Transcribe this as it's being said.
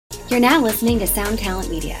You're now listening to Sound Talent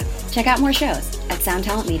Media. Check out more shows at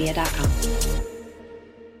soundtalentmedia.com.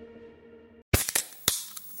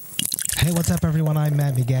 Hey, what's up, everyone? I'm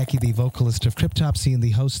Matt Migaki, the vocalist of Cryptopsy and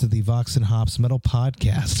the host of the Vox and Hops Metal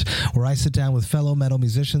Podcast, where I sit down with fellow metal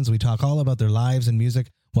musicians. We talk all about their lives and music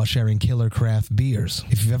while sharing killer craft beers.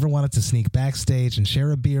 If you've ever wanted to sneak backstage and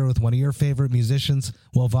share a beer with one of your favorite musicians,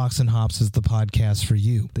 well, Vox and Hops is the podcast for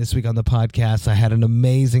you. This week on the podcast, I had an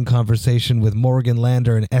amazing conversation with Morgan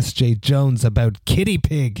Lander and S.J. Jones about Kitty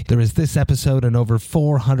Pig. There is this episode and over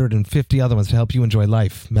 450 other ones to help you enjoy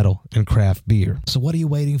life, metal, and craft beer. So what are you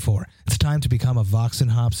waiting for? It's time to become a Vox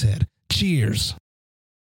and Hops head. Cheers!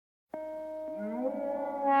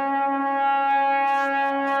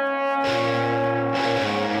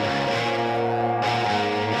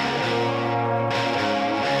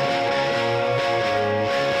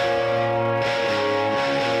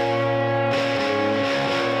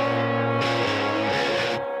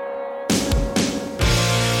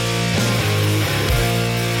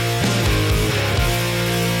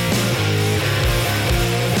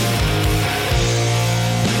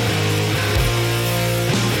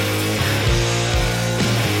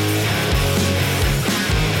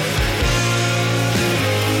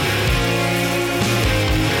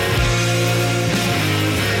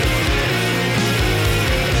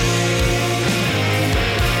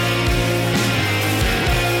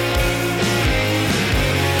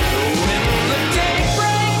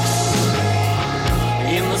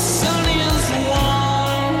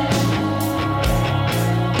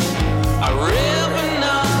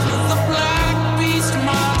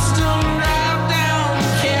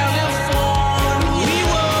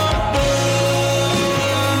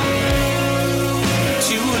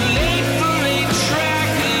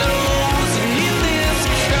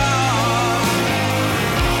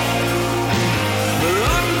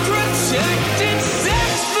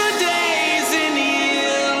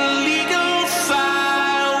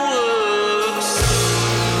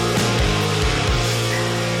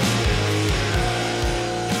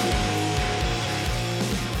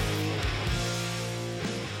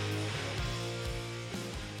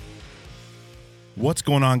 What's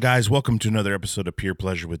going on, guys? Welcome to another episode of Peer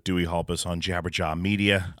Pleasure with Dewey Halpus on Jabberjaw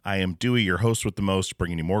Media. I am Dewey, your host with the most,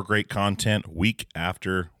 bringing you more great content week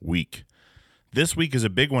after week. This week is a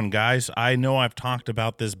big one, guys. I know I've talked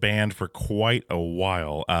about this band for quite a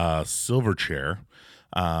while. Silverchair.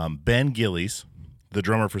 Ben Gillies, the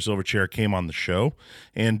drummer for Silverchair, came on the show,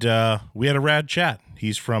 and we had a rad chat.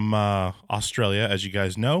 He's from Australia, as you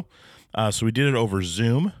guys know. So we did it over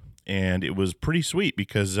Zoom, and it was pretty sweet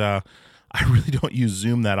because I really don't use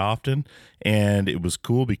Zoom that often, and it was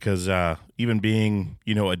cool because even being,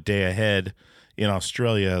 a day ahead in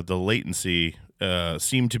Australia, the latency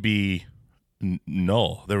seemed to be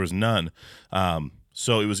null. There was none.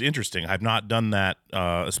 So it was interesting. I've not done that,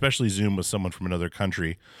 especially Zoom with someone from another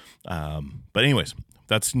country. But anyways,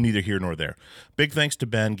 that's neither here nor there. Big thanks to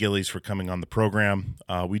Ben Gillies for coming on the program.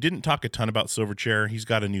 We didn't talk a ton about Silverchair. He's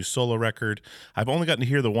got a new solo record. I've only gotten to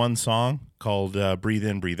hear the one song called Breathe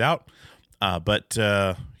In, Breathe Out. But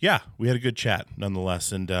we had a good chat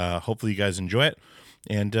nonetheless, and hopefully you guys enjoy it.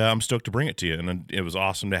 And I'm stoked to bring it to you. And it was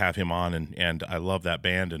awesome to have him on, and I love that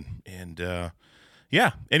band.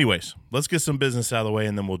 Anyways, let's get some business out of the way,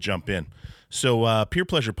 and then we'll jump in. So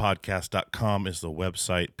peerpleasurepodcast.com is the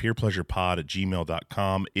website.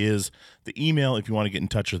 peerpleasurepod@gmail.com is the email if you want to get in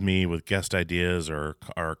touch with me with guest ideas or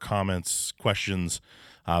comments, questions.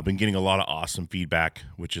 I've been getting a lot of awesome feedback,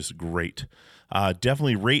 which is great.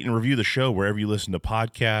 Definitely rate and review the show wherever you listen to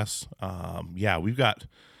podcasts. We've got,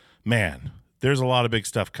 there's a lot of big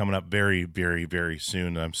stuff coming up very, very, very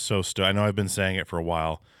soon. I'm so stoked. I know I've been saying it for a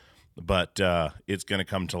while, but it's going to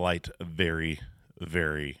come to light very,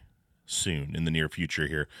 very soon in the near future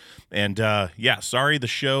here. And sorry the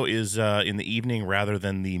show is in the evening rather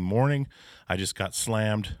than the morning. I just got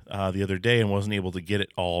slammed the other day and wasn't able to get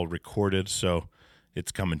it all recorded, so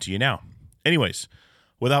it's coming to you now. Anyways,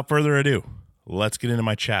 without further ado, let's get into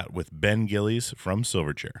my chat with Ben Gillies from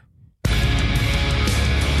Silverchair.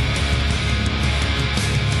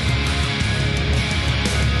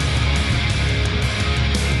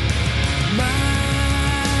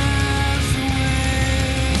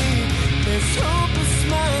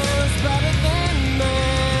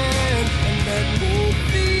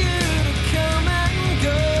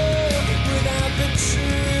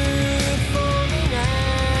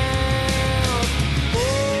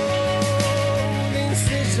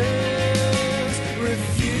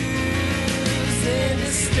 Refuse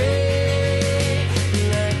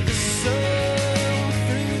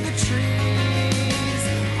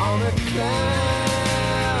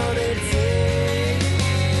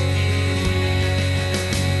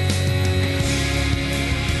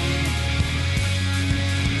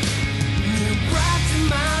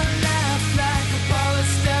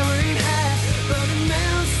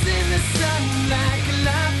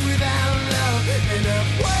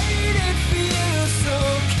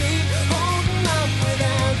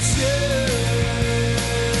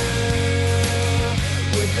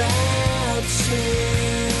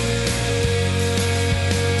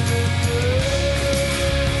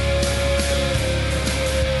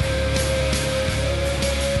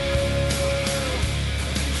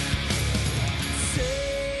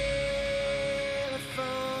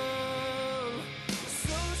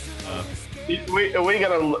we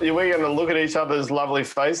gonna look at each other's lovely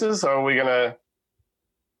faces, or are we gonna?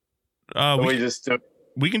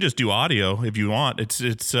 We can just do audio if you want. It's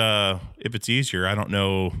if it's easier. I don't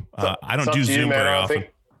know. I don't do Zoom very often.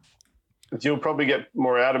 You'll probably get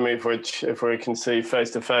more out of me if we can see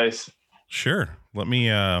face to face. Sure. Let me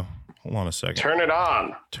hold on a second. Turn it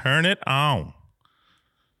on. Turn it on.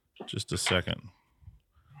 Just a second.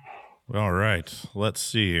 All right. Let's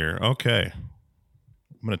see here. Okay.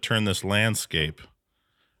 I'm going to turn this landscape.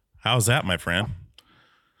 How's that, my friend?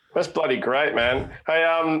 That's bloody great, man. Hey,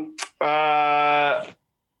 I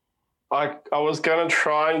was going to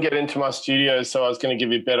try and get into my studio, so I was going to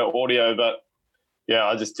give you better audio, but yeah,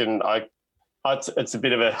 I just didn't. It's a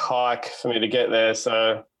bit of a hike for me to get there,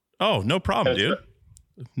 so. Oh, no problem, dude.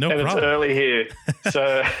 No problem. It's early here,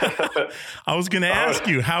 so. I was going to ask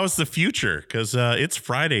you, how's the future? Because it's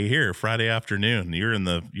Friday here, Friday afternoon. You're in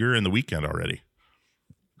the weekend already.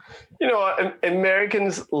 You know what?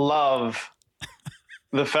 Americans love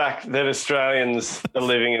the fact that Australians are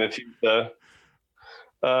living in the future.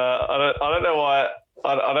 I don't know why.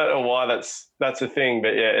 I don't know why that's a thing,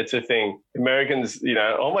 but yeah, it's a thing. Americans,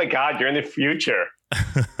 oh my God, you're in the future.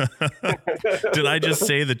 Did I just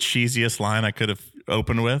say the cheesiest line I could have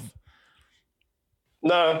opened with?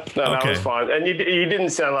 No, that was fine. And you didn't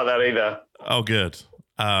sound like that either. Oh, good.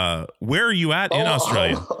 Where are you at in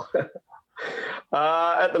Australia?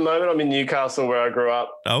 At the moment, I'm in Newcastle, where I grew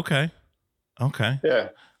up. Okay. Yeah.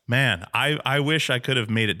 Man, I wish I could have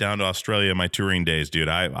made it down to Australia my touring days, dude.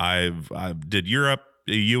 I did Europe,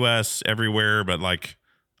 the US, everywhere, but like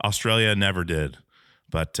Australia never did.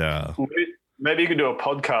 But maybe you could do a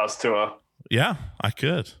podcast tour. Yeah, I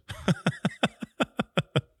could.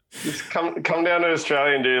 Just come down to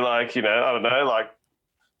Australia and do like, I don't know, like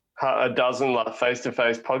a dozen like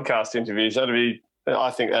face-to-face podcast interviews.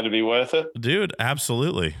 I think that'd be worth it. Dude,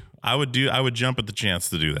 absolutely. I would jump at the chance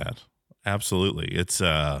to do that. Absolutely. It's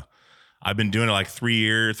I've been doing it like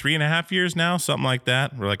 3.5 years now, something like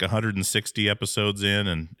that. We're like 160 episodes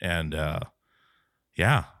in and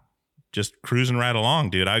yeah, just cruising right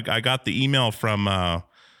along, dude. I got the email from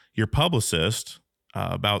your publicist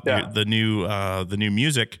about the new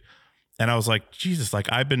music, and I was like, Jesus,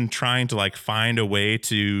 like I've been trying to like find a way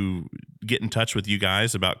to get in touch with you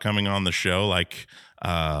guys about coming on the show, like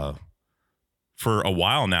for a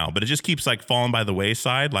while now, but it just keeps like falling by the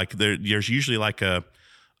wayside. Like there's usually like a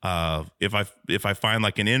if I find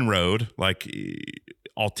like an inroad, like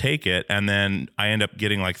I'll take it, and then I end up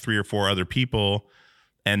getting like 3 or 4 other people,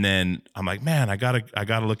 and then I'm like, man, I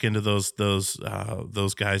gotta look into those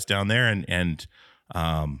guys down there, and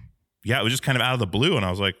yeah, it was just kind of out of the blue, and I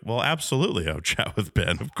was like, well, absolutely, I'll chat with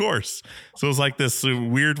Ben, of course. So it was like this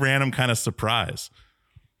weird random kind of surprise.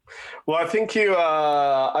 Well, I think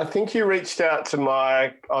you reached out to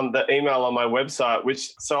on the email on my website,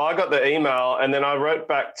 so I got the email, and then I wrote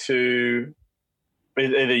back to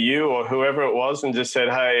either you or whoever it was and just said,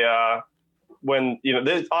 hey, when,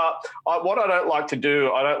 what I don't like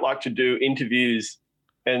to do interviews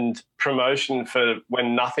and promotion for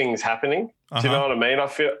when nothing's happening. Do you know what I mean?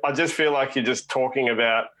 I just feel like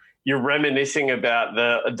you're reminiscing about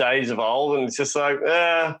the days of old, and it's just like,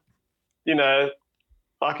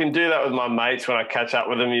 I can do that with my mates when I catch up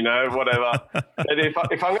with them, whatever. But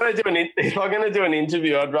if I'm going to do an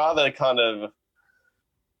interview, I'd rather kind of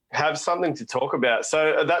have something to talk about.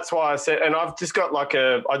 So that's why I said, and I've just got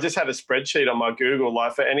I just had a spreadsheet on my Google.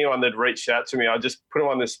 Like for anyone that reached out to me, I just put them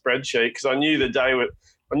on this spreadsheet because I knew the day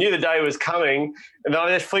was coming, and then I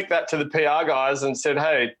just flicked that to the PR guys and said,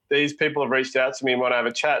 hey, these people have reached out to me and want to have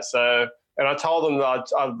a chat. So, and I told them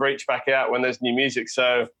that I'd reach back out when there's new music.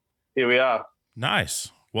 So here we are. Nice.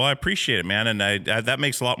 Well, I appreciate it, man. And I that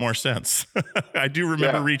makes a lot more sense. I do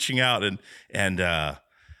remember reaching out and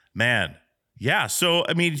man, yeah. So,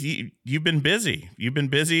 I mean, you've been busy. You've been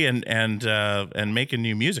busy and making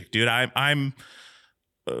new music, dude. I've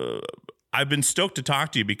been stoked to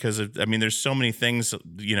talk to you because there's so many things,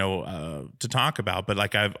 to talk about, but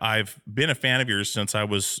like I've been a fan of yours since I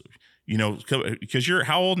was, because you're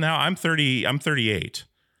how old now? I'm 38.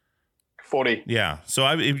 40. Yeah. So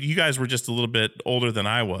you guys were just a little bit older than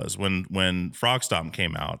I was when Frog Stomp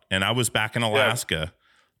came out, and I was back in Alaska,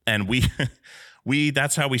 and we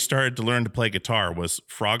that's how we started to learn to play guitar was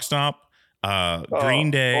Frog Stomp, Green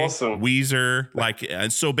Day, awesome. Weezer,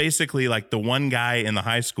 so basically like the one guy in the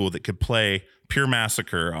high school that could play Pure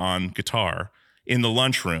Massacre on guitar in the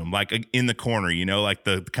lunchroom, like in the corner, like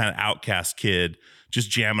the kind of outcast kid just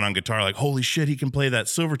jamming on guitar, like, holy shit, he can play that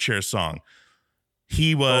Silverchair song.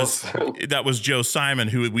 That was Joe Simon,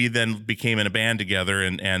 who we then became in a band together.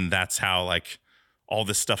 And that's how like all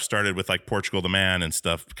this stuff started with like Portugal the Man and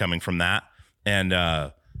stuff coming from that.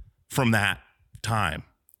 And from that time,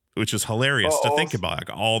 which is hilarious to think about,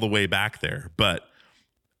 like all the way back there. But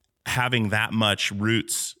having that much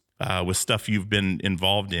roots with stuff you've been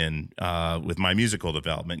involved in with my musical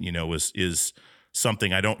development, you know, is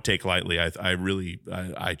something I don't take lightly. I really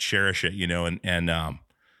cherish it, you know, and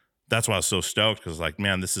that's why I was so stoked, because like,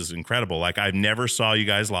 man, this is incredible. Like, I never saw you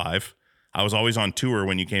guys live. I was always on tour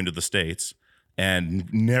when you came to the States, and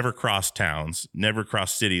never crossed towns, never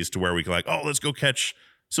crossed cities to where we could like, oh, let's go catch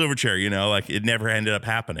Silverchair, you know, like it never ended up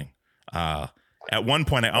happening. At one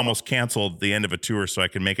point I almost canceled the end of a tour so I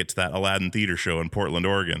could make it to that Aladdin Theater show in Portland,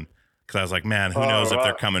 Oregon. Cause I was like, man, who knows if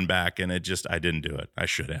they're coming back. And I didn't do it. I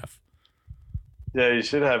should have. Yeah, you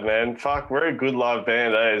should have, man. Fuck, we're a good live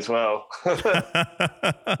band, as well.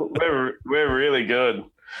 we're really good.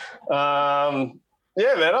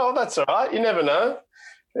 Yeah, man. Oh, that's all right. You never know.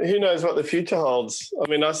 Who knows what the future holds? I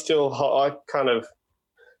mean, I still hold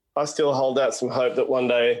out some hope that one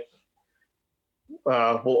day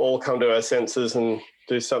we'll all come to our senses and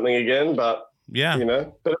do something again. But yeah, you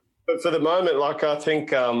know, but for the moment, like, I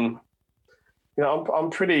think, you know, I'm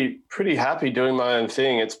pretty happy doing my own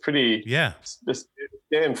thing. It's pretty, it's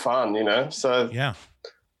damn fun, you know? So yeah.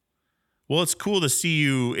 Well, it's cool to see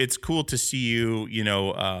you. It's cool to see you, you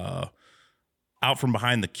know, out from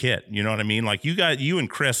behind the kit, you know what I mean? Like, you and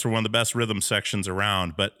Chris are one of the best rhythm sections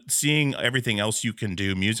around, but seeing everything else you can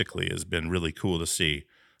do musically has been really cool to see.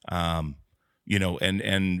 You know,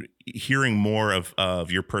 and hearing more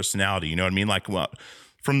of your personality, you know what I mean? Like, well,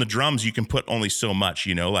 from the drums, you can put only so much,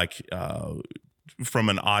 you know, like, from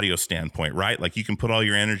an audio standpoint, right? Like, you can put all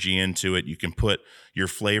your energy into it. You can put your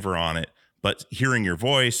flavor on it, but hearing your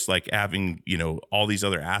voice, like having, you know, all these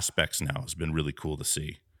other aspects now has been really cool to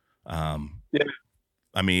see. Yeah.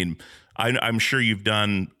 I mean, I'm sure you've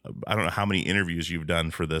done, I don't know how many interviews you've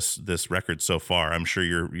done for this record so far. I'm sure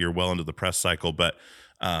you're well into the press cycle, but,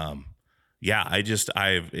 yeah,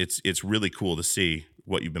 it's really cool to see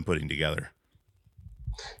what you've been putting together.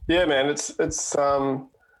 Yeah, man.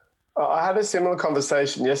 I had a similar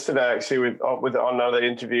conversation yesterday, actually, with on another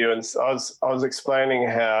interview. And I was explaining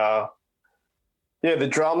how, yeah, the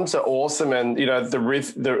drums are awesome, and you know,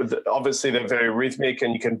 obviously they're very rhythmic,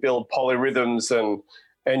 and you can build polyrhythms,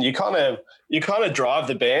 and you kind of drive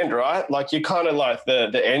the band, right? Like, you're kind of like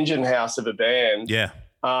the engine house of a band, yeah,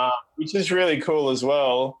 which is really cool as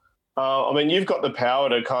well. I mean, you've got the power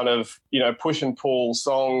to kind of, you know, push and pull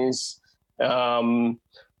songs,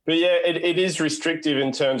 but yeah, it is restrictive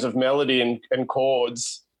in terms of melody and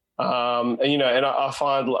chords. And you know, and I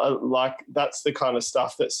find like that's the kind of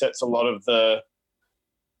stuff that sets a lot of the,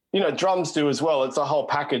 you know, drums do as well. It's a whole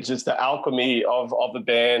package. It's the alchemy of the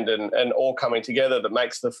band and all coming together that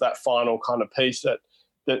makes that final kind of piece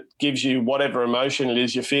that gives you whatever emotion it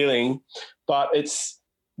is you're feeling. But it's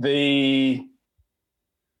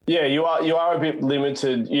you are a bit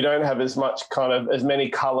limited. You don't have as many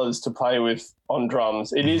colors to play with on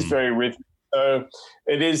drums. It is very rhythmic. So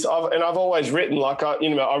it is, I've always written, like, I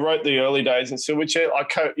wrote the early days in Silverchair.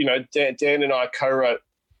 Dan and I co-wrote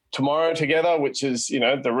Tomorrow together, which is, you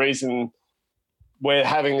know, the reason we're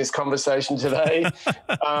having this conversation today.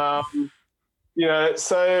 You know,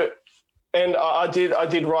 so, and I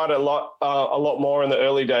did write a lot more in the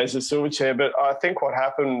early days of Silverchair, but I think what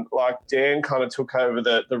happened, like, Dan kind of took over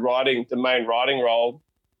the main writing role,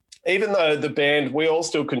 even though the band, we all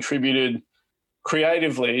still contributed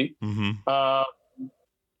creatively. I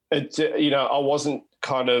wasn't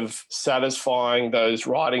kind of satisfying those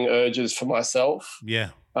writing urges for myself. Yeah.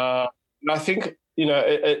 And I think, you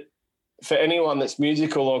know, for anyone that's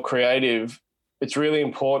musical or creative, it's really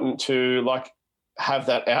important to, like, have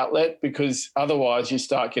that outlet, because otherwise you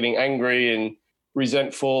start getting angry and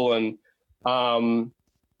resentful. And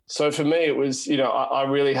so for me, it was, you know, I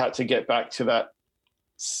really had to get back to that,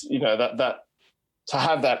 you know, that to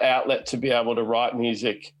have that outlet to be able to write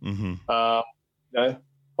music, you know,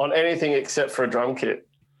 on anything except for a drum kit.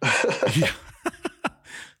 Yeah.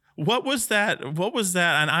 What was that?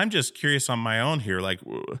 And I'm just curious on my own here, like,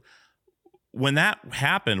 when that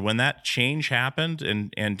happened, when that change happened,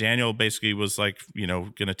 and Daniel basically was like, you know,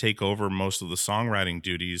 going to take over most of the songwriting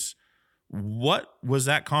duties, what was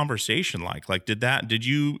that conversation like? Like, did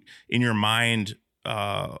you in your mind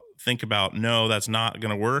think about, no, that's not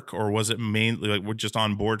going to work? Or was it mainly like, we're just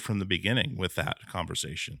on board from the beginning with that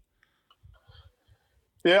conversation?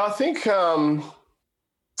 Yeah, I think,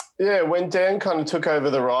 when Dan kind of took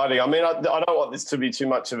over the writing, I mean, I don't want this to be too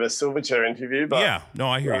much of a Silverchair interview, but yeah, no,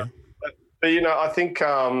 I hear you. But, you know, I think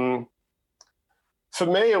for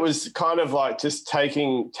me, it was kind of like just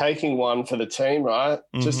taking one for the team, right?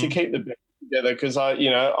 Just to keep the band together. Because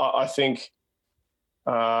I think,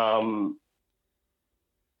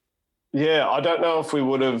 yeah, I don't know if we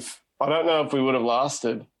would have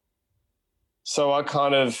lasted. So I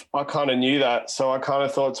kind of knew that. So I kind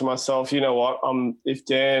of thought to myself, you know what, if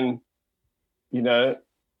Dan, you know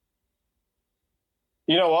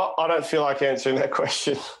what, I don't feel like answering that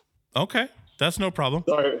question. Okay, that's no problem.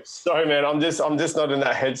 Sorry, man. I'm just not in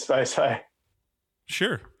that headspace. Hey.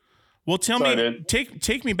 Sure. Well,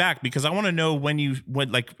 take me back, because I want to know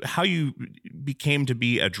how you became to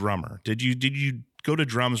be a drummer. Did you go to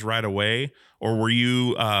drums right away, or were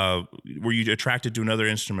you attracted to another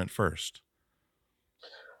instrument first?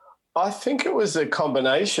 I think it was a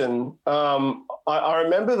combination. I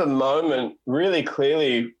remember the moment really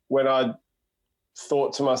clearly when I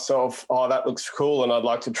thought to myself, "Oh, that looks cool, and I'd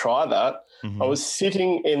like to try that." Mm-hmm. I was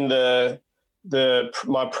sitting in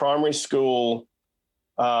my primary school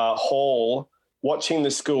hall watching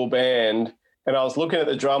the school band, and I was looking at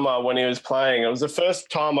the drummer when he was playing. It was the first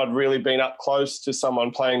time I'd really been up close to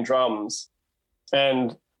someone playing drums,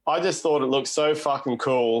 and I just thought it looked so fucking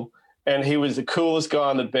cool. And he was the coolest guy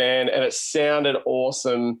in the band, and it sounded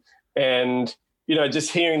awesome. And, you know,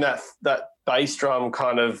 just hearing that bass drum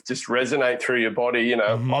kind of just resonate through your body, you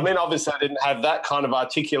know. Mm-hmm. I mean, obviously I didn't have that kind of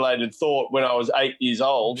articulated thought when I was 8 years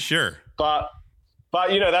old. Sure. But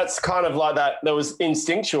you know, that's kind of like that. That was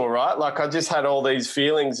instinctual, right? Like I just had all these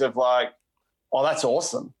feelings of like, oh, that's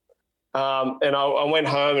awesome. And I went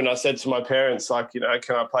home and I said to my parents, like, you know,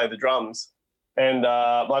 can I play the drums? And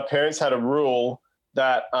my parents had a rule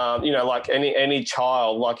that, you know, like any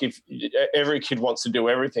child, like if every kid wants to do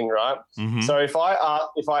everything, right? Mm-hmm. So if I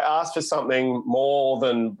asked for something more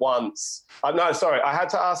than once, I had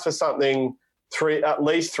to ask for something at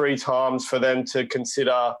least three times for them to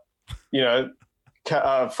consider, you know,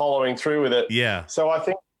 following through with it. Yeah. So I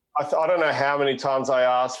think, I don't know how many times I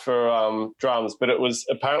asked for drums, but it was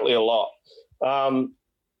apparently a lot.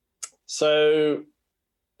 So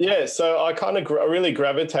I kind of really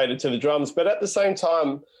gravitated to the drums. But at the same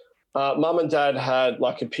time, Mum and Dad had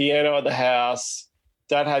like a piano at the house.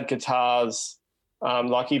 Dad had guitars.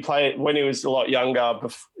 Like he played when he was a lot younger,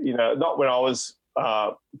 you know, not when I was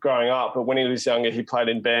growing up, but when he was younger, he played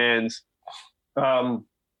in bands.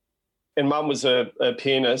 And Mum was a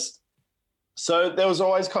pianist. So there was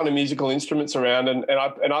always kind of musical instruments around, and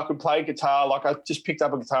I could play guitar. Like I just picked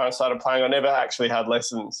up a guitar and started playing. I never actually had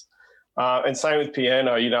lessons. And same with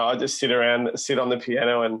piano, you know, I just sit on the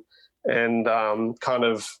piano and kind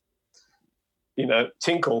of, you know,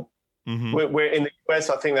 tinkle. Mm-hmm. We're in the US,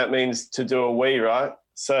 I think that means to do a wee, right?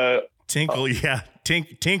 So tinkle, yeah.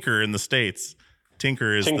 Tinker in the States.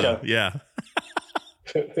 Tinker is tinker. Yeah.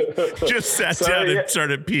 Just sat down and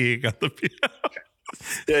started peeing on the piano.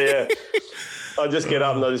 Yeah. I just get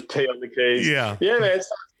up and I just pee on the keys. Yeah. Yeah, man.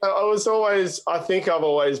 So I think I've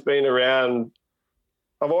always been around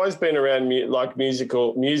like music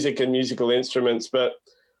and musical instruments, but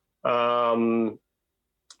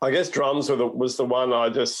I guess drums was the one I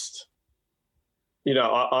just, you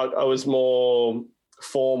know, I was more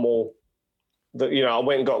formal. That, you know, I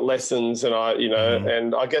went and got lessons, and I, you know, Mm-hmm.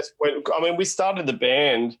 and I guess we started the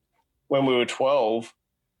band when we were 12,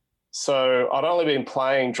 so I'd only been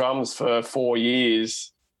playing drums for 4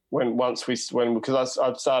 years because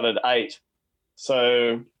I started 8,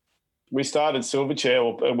 so. We started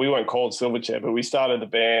Silverchair. We weren't called Silverchair, but we started the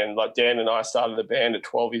band. Like Dan and I started the band at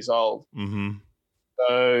 12 years old. Mm-hmm.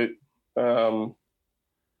 So,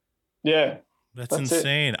 yeah. That's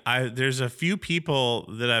insane. There's a few people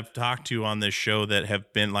that I've talked to on this show that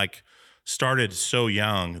have been like started so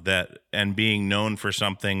young and being known for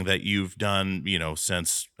something that you've done, you know,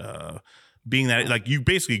 since being that, like, you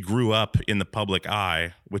basically grew up in the public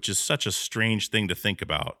eye, which is such a strange thing to think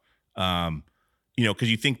about. You know,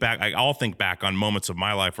 because you think back, I'll think back on moments of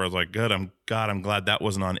my life where I was like, I'm glad that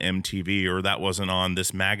wasn't on MTV or that wasn't on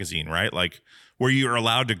this magazine, right? Like where you're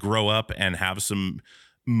allowed to grow up and have some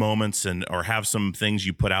moments or have some things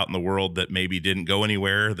you put out in the world that maybe didn't go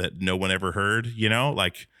anywhere that no one ever heard, you know,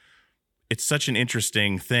 like it's such an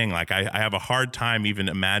interesting thing. Like I have a hard time even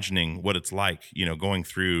imagining what it's like, you know, going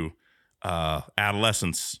through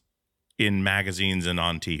adolescence in magazines and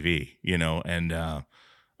on TV, you know, and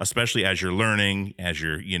especially as you're learning, as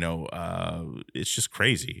you're, you know, it's just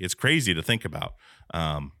crazy. It's crazy to think about,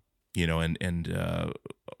 you know, and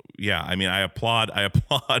yeah, I mean, I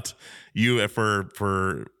applaud you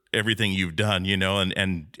for everything you've done, you know,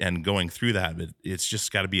 and going through that, but it's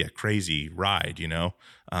just got to be a crazy ride, you know?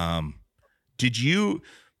 Did you,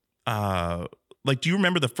 do you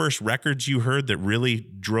remember the first records you heard that really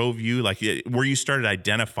drove you, like where you started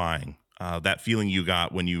identifying that feeling you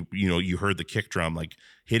got when you heard the kick drum, like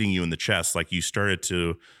hitting you in the chest, like you started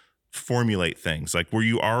to formulate things? Like, were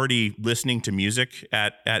you already listening to music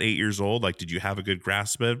at 8 years old? Like, did you have a good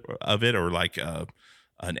grasp of it, or like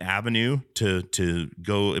an avenue to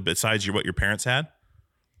go besides what your parents had?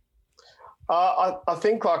 I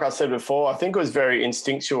think, like I said before, I think it was very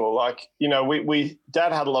instinctual. Like, you know,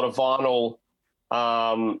 Dad had a lot of vinyl,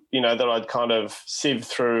 you know, that I'd kind of sieve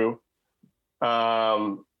through.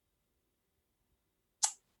 But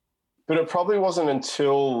it probably wasn't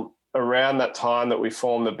until around that time that we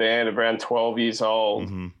formed the band, around 12 years old.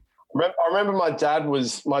 Mm-hmm. I remember my dad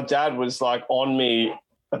was like on me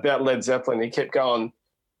about Led Zeppelin. He kept going,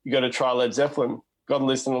 "You got to try Led Zeppelin. Got to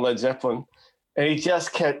listen to Led Zeppelin." And he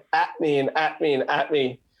just kept at me and at me and at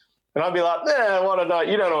me. And I'd be like, "Nah, what I know.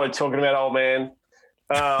 You don't know what I'm talking about, old man."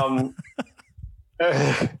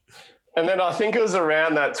 And then I think it was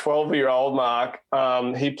around that 12-year-old mark,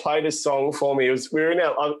 he played a song for me. We were in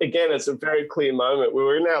our, again, it's a very clear moment. We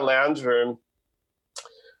were in our lounge room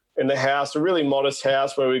in the house, a really modest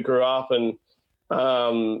house where we grew up, and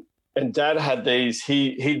Dad had these.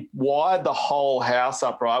 He wired the whole house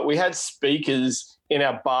up, right? We had speakers in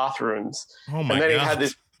our bathrooms. Oh my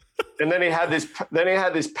God. Then he had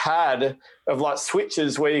this pad of like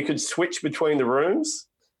switches where you could switch between the rooms.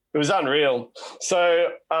 It was unreal. So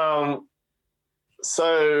I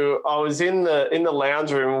was in the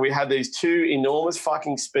lounge room, and we had these two enormous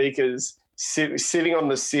fucking speakers sitting on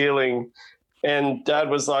the ceiling, and Dad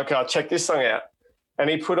was like, "Oh, check this song out," and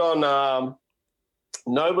he put on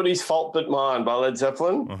 "Nobody's Fault But Mine" by Led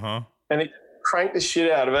Zeppelin, and he cranked the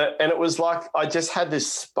shit out of it, and it was like I just had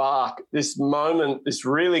this spark, this moment, this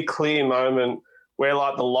really clear moment where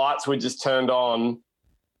like the lights were just turned on,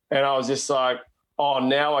 and I was just like, "Oh,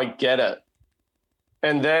 now I get it."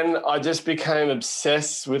 And then I just became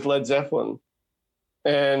obsessed with Led Zeppelin.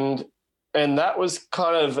 And that was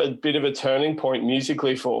kind of a bit of a turning point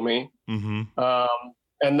musically for me. Mm-hmm.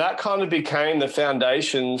 And that kind of became the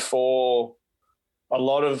foundation for a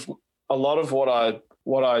lot of what I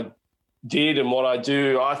did and what I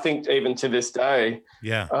do, I think, even to this day.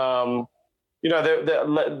 Yeah. You know,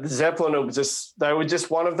 the Zeppelin they were just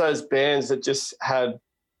one of those bands that just had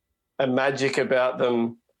a magic about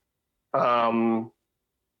them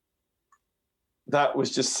that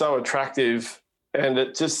was just so attractive, and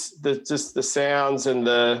it just the sounds and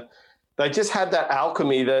they just had that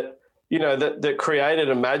alchemy that, you know, that created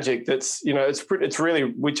a magic that's, you know, it's really,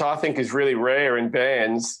 which I think is really rare in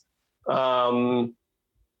bands. And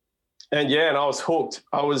I was hooked.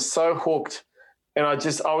 I was so hooked, and I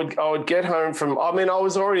would get home from, I mean, I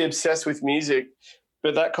was already obsessed with music,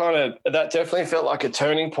 but that definitely felt like a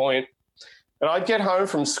turning point. And I'd get home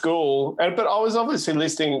from school, but I was obviously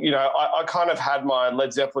listening, you know, I kind of had my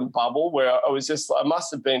Led Zeppelin bubble where I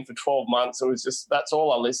must have been for 12 months. It was just, that's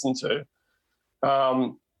all I listened to.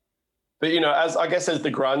 But, you know, as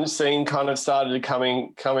the grunge scene kind of started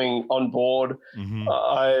coming on board, mm-hmm.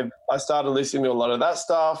 I started listening to a lot of that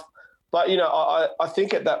stuff. But, you know, I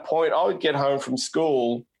think at that point I would get home from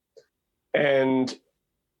school and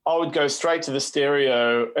I would go straight to the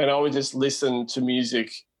stereo and I would just listen to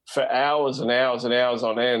music for hours and hours and hours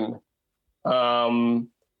on end,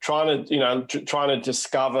 trying to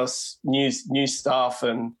discover new stuff,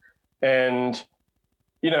 and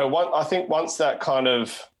you know, I think once that kind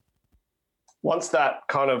of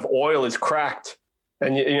oil is cracked,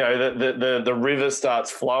 and you know the river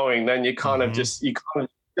starts flowing, then you kind of just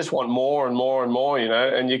want more and more and more, you know,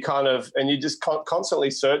 and you're just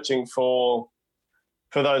constantly searching for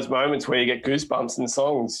those moments where you get goosebumps in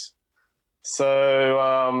songs.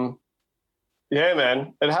 So, yeah,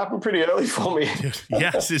 man, it happened pretty early for me.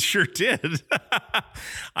 Yes, it sure did.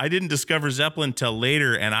 I didn't discover Zeppelin till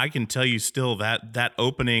later, and I can tell you still that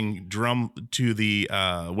opening drum to the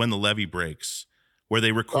When the Levee Breaks, where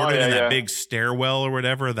they recorded in that big stairwell or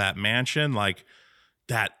whatever, that mansion, like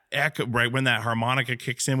that echo, right when that harmonica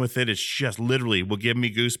kicks in with it, it's just literally will give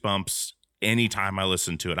me goosebumps. Anytime I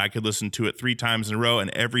listen to it, I could listen to it 3 times in a row, and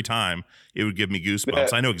every time it would give me goosebumps.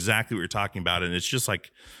 Yeah. I know exactly what you're talking about, and it's just like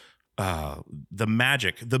the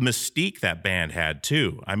magic, the mystique that band had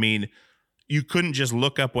too. I mean, you couldn't just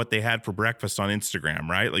look up what they had for breakfast on Instagram,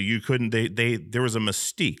 right? Like you couldn't. There was a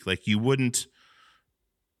mystique. Like you wouldn't.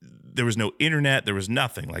 There was no internet. There was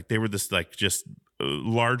nothing. Like they were this like just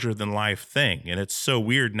larger than life thing, and it's so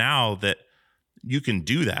weird now that you can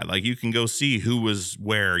do that. Like you can go see who was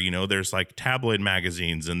where, you know, there's like tabloid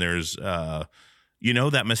magazines and there's, you know,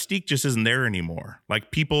 that mystique just isn't there anymore. Like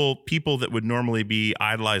people that would normally be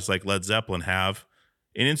idolized like Led Zeppelin have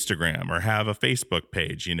an Instagram or have a Facebook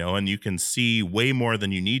page, you know, and you can see way more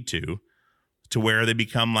than you need to where they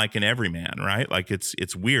become like an everyman, right? Like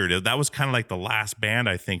it's weird. That was kind of like the last band,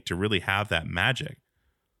 I think, to really have that magic.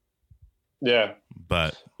 Yeah.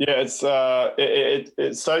 But yeah,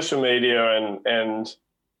 it's social media and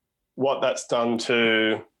what that's done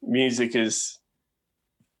to music is,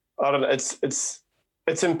 I don't know, it's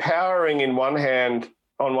empowering on one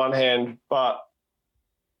hand, but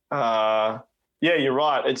yeah, you're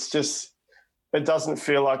right. It's just, it doesn't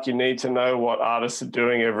feel like you need to know what artists are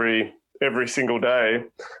doing every single day.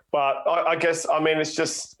 But I guess, I mean, it's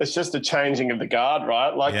just a changing of the guard,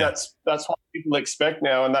 right? Like that's what people expect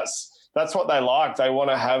now, and that's what they like. They want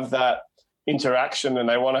to have that interaction and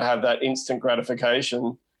they want to have that instant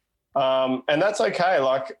gratification. And that's okay.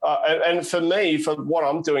 Like, and for me, for what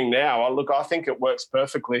I'm doing now, I think it works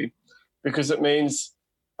perfectly, because it means,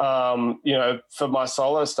 for my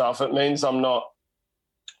solo stuff, it means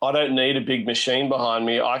I don't need a big machine behind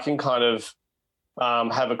me. I can kind of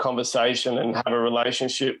have a conversation and have a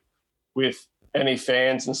relationship with any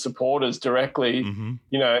fans and supporters directly, and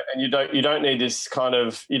you don't need this kind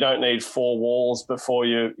of, you don't need four walls before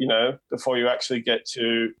you actually get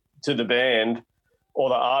to the band or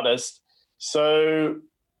the artist. So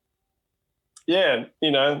yeah,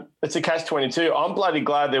 it's a catch-22. I'm bloody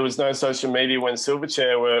glad there was no social media when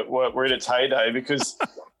Silverchair were in its heyday, because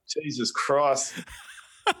Jesus Christ.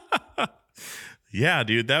 Yeah,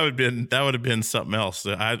 dude, that would have been something else.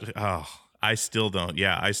 I still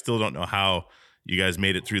don't know how you guys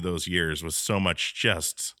made it through those years with so much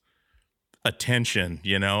just attention.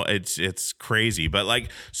 It's crazy. But like,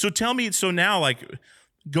 so tell me, so now, like,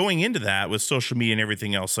 going into that with social media and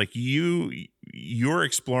everything else, like you're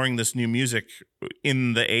exploring this new music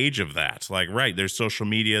in the age of that. Like, right, there's social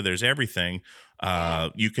media, there's everything.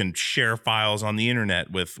 You can share files on the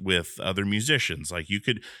internet with other musicians. Like you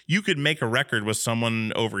could make a record with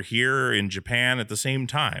someone over here in Japan at the same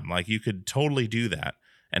time. Like you could totally do that.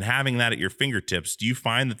 And having that at your fingertips, do you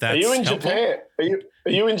find that's Are you in helpful? Japan?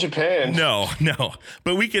 Are you in Japan? No.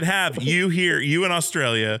 But we could have you here, you in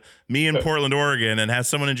Australia, me in Portland, Oregon, and have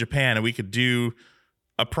someone in Japan, and we could do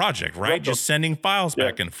a project, right? Just sending files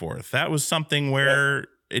back and forth. That was something where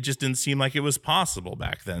it just didn't seem like it was possible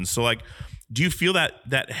back then. So like, do you feel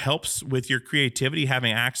that helps with your creativity,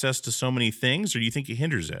 having access to so many things, or do you think it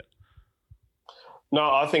hinders it? No,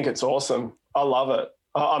 I think it's awesome. I love it.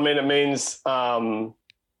 I mean,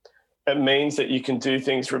 it means that you can do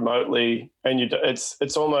things remotely, and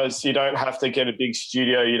it's almost, you don't have to get a big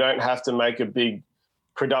studio. You don't have to make a big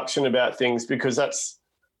production about things, because that's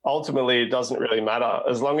ultimately, it doesn't really matter.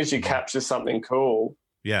 As long as you capture something cool.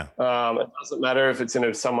 Yeah. It doesn't matter if it's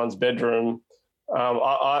in someone's bedroom.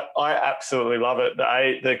 I absolutely love it.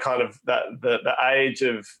 The kind of the age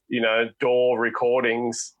of, DAW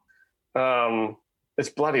recordings. It's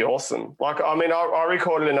bloody awesome. Like, I mean, I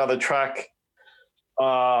recorded another track,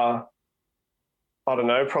 I don't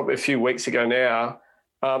know, probably a few weeks ago now.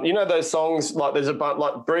 Those songs, like there's a bunch,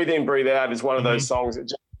 like Breathe In, Breathe Out is one of those songs that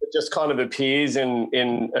just kind of appears in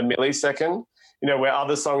a millisecond, where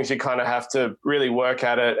other songs you kind of have to really work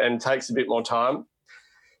at it and takes a bit more time.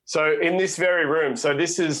 So in this very room, so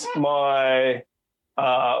this is I'm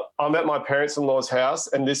at my parents-in-law's house,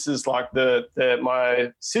 and this is like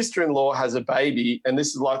my sister-in-law has a baby, and this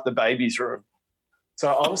is like the baby's room.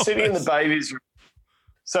 So I'm sitting in the baby's room.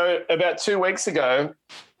 So about 2 weeks ago,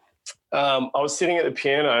 I was sitting at the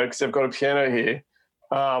piano, because I've got a piano here,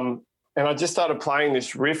 and I just started playing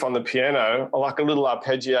this riff on the piano, like a little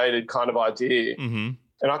arpeggiated kind of idea. And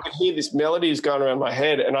I could hear this melody is going around my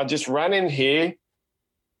head, and I just ran in here,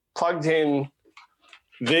 plugged in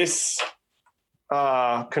this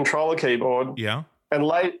controller keyboard, and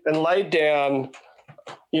laid down,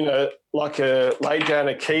 laid down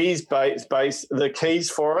a keys bass, the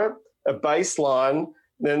keys for it, a bass line,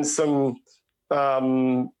 then some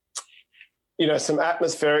some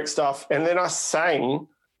atmospheric stuff, and then I sang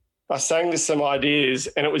to some ideas,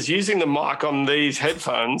 and it was using the mic on these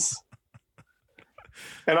headphones.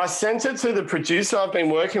 And I sent it to the producer I've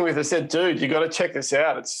been working with. I said, dude, you got to check this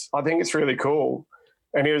out. I think it's really cool.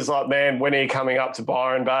 And he was like, man, when are you coming up to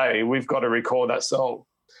Byron Bay? We've got to record that song.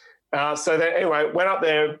 So then anyway, went up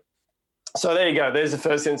there. So there you go. There's the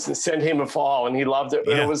first instance. Sent him a file, and he loved it.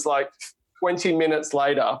 Yeah. And it was like 20 minutes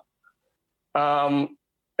later.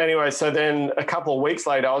 Anyway, so then a couple of weeks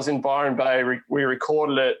later, I was in Byron Bay. We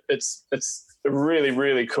recorded it. It's a really,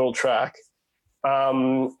 really cool track.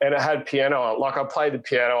 And it had piano on it. Like, I played the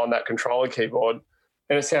piano on that controller keyboard,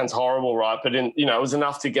 and it sounds horrible, right? But it was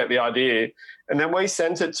enough to get the idea. And then we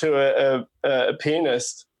sent it to a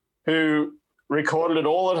pianist who recorded it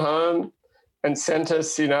all at home and sent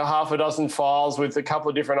us, half a dozen files with a couple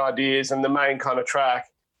of different ideas and the main kind of track.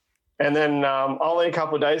 And then only a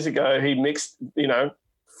couple of days ago, he mixed,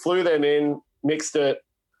 flew them in, mixed it.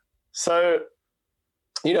 So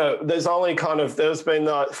there's been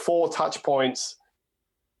like 4 touch points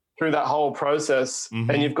through that whole process,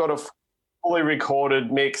 and you've got a fully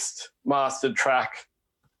recorded, mixed, mastered track.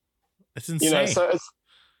 It's insane. So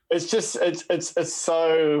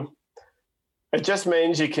it just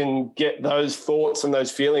means you can get those thoughts and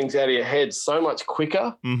those feelings out of your head so much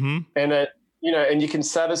quicker, and and you can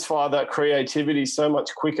satisfy that creativity so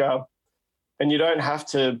much quicker, and you don't have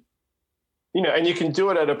to, and you can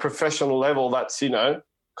do it at a professional level that's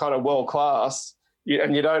kind of world class,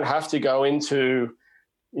 and you don't have to go into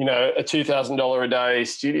a $2,000 a day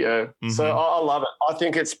studio. So I love it. I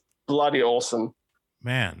think it's bloody awesome.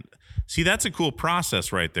 Man, see, that's a cool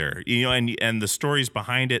process right there. And the stories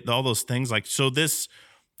behind it, all those things. Like, so this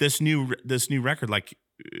new record, like,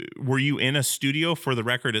 were you in a studio for the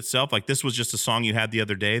record itself? Like, this was just a song you had the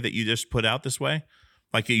other day that you just put out this way?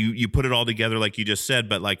 Like, you put it all together like you just said,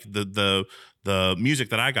 but like the music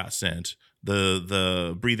that I got sent,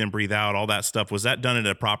 the Breathe In, Breathe Out, all that stuff, was that done in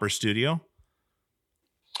a proper studio?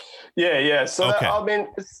 Yeah. So okay.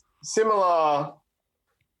 It's similar.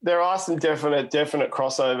 There are some definite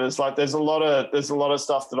crossovers. Like there's a lot of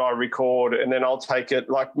stuff that I record, and then I'll take it.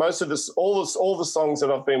 Like most of this, all the songs that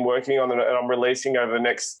I've been working on and I'm releasing over the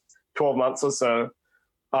next 12 months or so.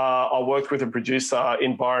 I worked with a producer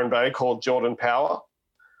in Byron Bay called Jordan Power.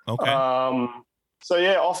 Okay. So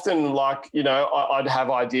yeah, often like I'd have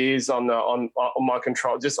ideas on my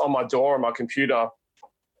control, just on my door on my computer,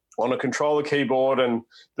 on a controller keyboard and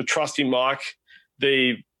the trusty mic,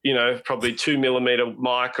 the probably 2mm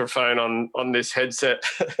microphone on this headset.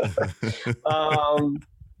 And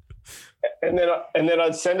then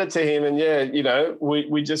I'd send it to him, and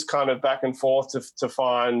we just kind of back and forth to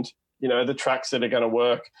find the tracks that are going to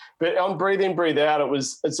work. But on Breathe In, Breathe Out,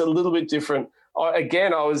 it's a little bit different. I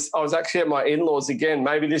was actually at my in-laws again.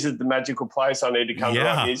 Maybe this is the magical place I need to come to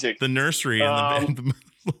write music. The nursery and the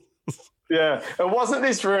Yeah, it wasn't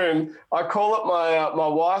this room. I call it my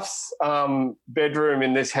wife's bedroom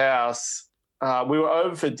in this house. We were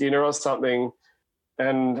over for dinner or something,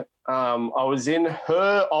 and I was in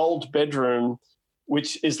her old bedroom,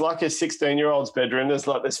 which is like a 16-year-old's bedroom.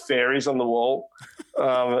 There's fairies on the wall.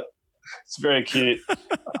 It's very cute.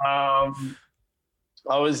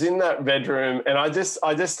 I was in that bedroom, and I just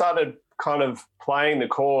started kind of playing the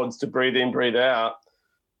chords to Breathe In, Breathe Out.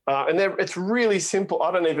 And it's really simple.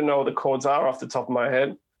 I don't even know what the chords are off the top of my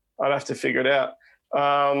head. I'd have to figure it out.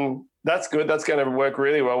 That's good. That's going to work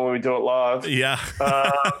really well when we do it live. Yeah.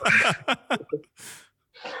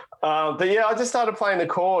 But yeah, I just started playing the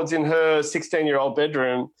chords in her 16-year-old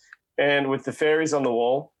bedroom and with the fairies on the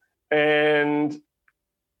wall. And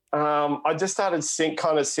I just started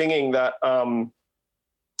singing that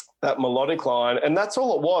melodic line. And that's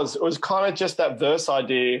all it was. It was kind of just that verse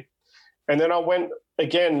idea. And then I went,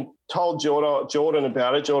 again, told Jordan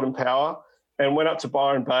about it, Jordan Power, and went up to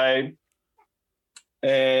Byron Bay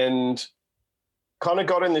and kind of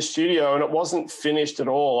got in the studio, and it wasn't finished at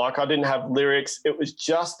all. Like I didn't have lyrics. It was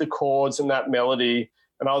just the chords and that melody.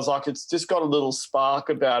 And I was like, it's just got a little spark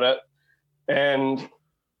about it. And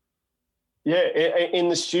yeah, in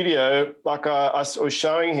the studio, like I was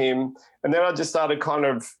showing him, and then I just started kind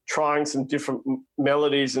of trying some different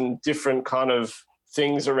melodies and different kind of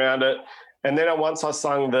things around it. And then once I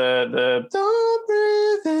sung the don't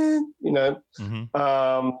breathe in,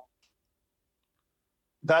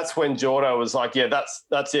 that's when Jordo was like, yeah,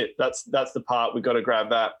 that's it. That's the part. We got to grab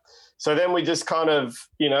that. So then we just kind of,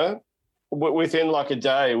 within like a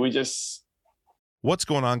day, we just. What's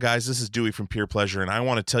going on, guys? This is Dewey from Peer Pleasure, and I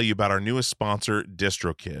want to tell you about our newest sponsor,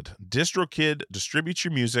 DistroKid. DistroKid distributes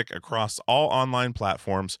your music across all online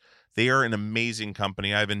platforms. They are an amazing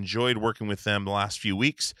company. I've enjoyed working with them the last few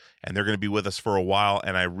weeks, and they're going to be with us for a while,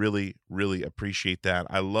 and I really, really appreciate that.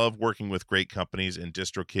 I love working with great companies, and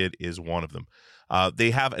DistroKid is one of them.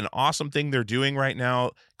 They have an awesome thing they're doing right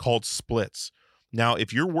now called splits. Now,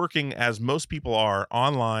 if you're working, as most people are,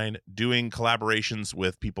 online, doing collaborations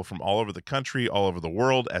with people from all over the country, all over the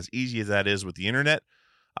world, as easy as that is with the internet,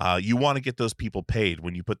 you want to get those people paid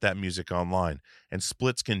when you put that music online, and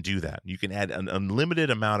splits can do that. You can add an unlimited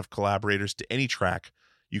amount of collaborators to any track.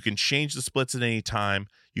 You can change the splits at any time.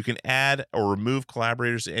 You can add or remove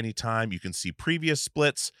collaborators at any time. You can see previous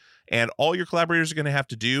splits, and all your collaborators are going to have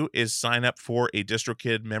to do is sign up for a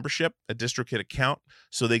DistroKid membership, a DistroKid account,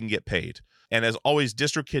 so they can get paid. And as always,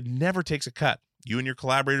 DistroKid never takes a cut. You and your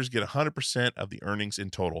collaborators get 100% of the earnings in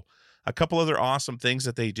total. A couple other awesome things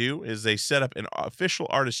that they do is they set up an official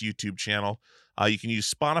artist YouTube channel. You can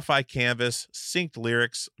use Spotify Canvas, synced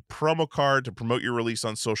lyrics, promo card to promote your release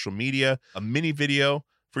on social media, a mini video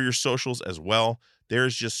for your socials as well.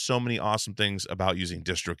 There's just so many awesome things about using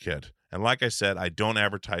DistroKid. And like I said, I don't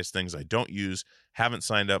advertise things I don't use, haven't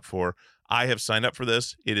signed up for. I have signed up for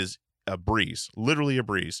this. It is a breeze, literally a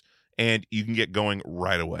breeze, and you can get going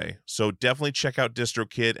right away. So definitely check out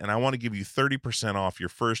DistroKid, and I want to give you 30% off your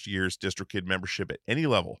first year's DistroKid membership at any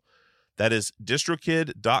level. That is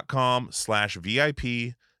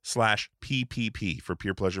distrokid.com/VIP/PPP for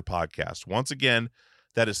Peer Pleasure Podcast. Once again,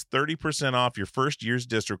 that is 30% off your first year's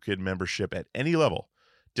DistroKid membership at any level.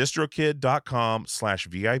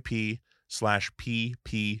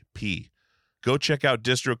 distrokid.com/VIP/PPP. Go check out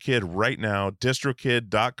DistroKid right now,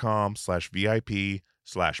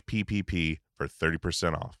 distrokid.com/VIP/PPP for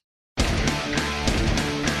 30% off.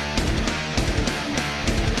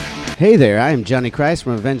 Hey there, I am Johnny Christ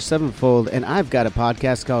from Avenged Sevenfold, and I've got a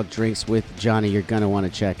podcast called Drinks with Johnny you're going to want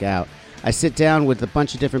to check out. I sit down with a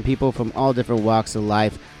bunch of different people from all different walks of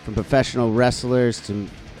life, from professional wrestlers to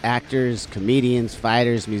actors, comedians,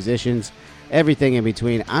 fighters, musicians, everything in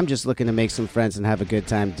between. I'm just looking to make some friends and have a good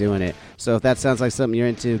time doing it. So if that sounds like something you're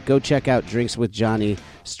into, go check out Drinks with Johnny,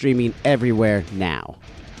 streaming everywhere now.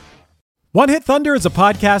 One Hit Thunder is a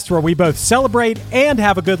podcast where we both celebrate and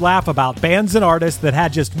have a good laugh about bands and artists that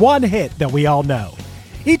had just one hit that we all know.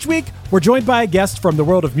 Each week, we're joined by a guest from the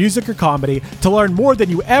world of music or comedy to learn more than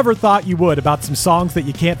you ever thought you would about some songs that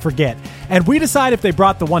you can't forget. And we decide if they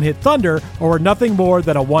brought the one-hit thunder or were nothing more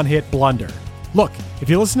than a one-hit blunder. Look, if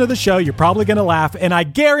you listen to the show, you're probably going to laugh, and I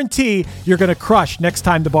guarantee you're going to crush next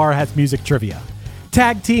time the bar has music trivia.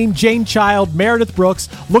 Tag Team, Jane Child, Meredith Brooks,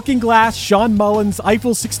 Looking Glass, Sean Mullins,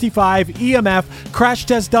 Eiffel 65, EMF, Crash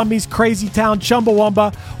Test Dummies, Crazy Town,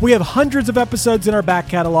 Chumbawamba. We have hundreds of episodes in our back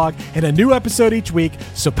catalog and a new episode each week,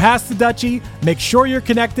 so pass the Dutchie, make sure you're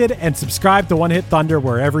connected, and subscribe to One Hit Thunder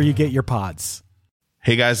wherever you get your pods.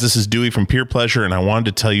 Hey guys, this is Dewey from Peer Pleasure, and I wanted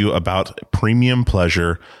to tell you about Premium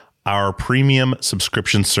Pleasure, our premium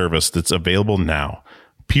subscription service that's available now.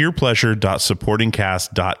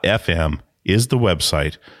 peerpleasure.supportingcast.fm is the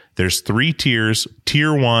website. There's 3 tiers,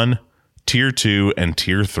 Tier 1, Tier 2, and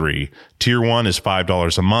Tier 3. Tier 1 is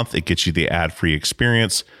 $5 a month. It gets you the ad-free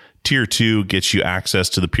experience. Tier 2 gets you access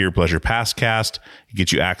to the Peer Pleasure Passcast. It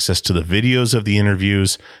gets you access to the videos of the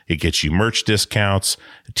interviews. It gets you merch discounts.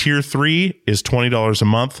 Tier 3 is $20 a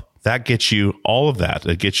month. That gets you all of that.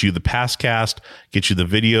 It gets you the Passcast, gets you the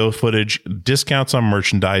video footage, discounts on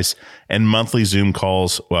merchandise, and monthly Zoom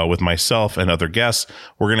calls with myself and other guests.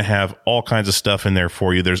 We're going to have all kinds of stuff in there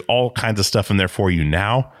for you. There's all kinds of stuff in there for you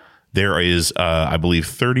now. There is, I believe,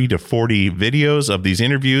 30 to 40 videos of these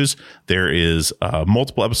interviews. There is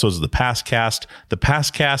multiple episodes of the Passcast. The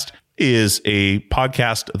Passcast is a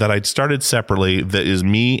podcast that I started separately that is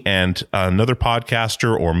me and another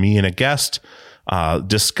podcaster or me and a guest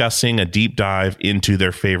discussing a deep dive into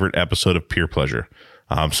their favorite episode of Peer Pleasure.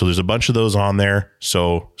 So there's a bunch of those on there.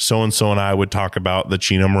 So-and-so and I would talk about the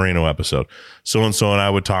Chino Moreno episode. So-and-so and I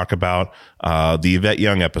would talk about the Yvette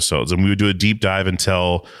Young episodes. And we would do a deep dive and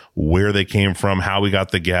tell where they came from, how we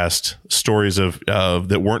got the guest, stories of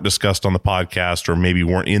that weren't discussed on the podcast or maybe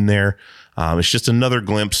weren't in there. It's just another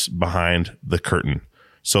glimpse behind the curtain.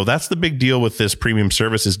 So that's the big deal with this premium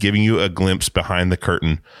service, is giving you a glimpse behind the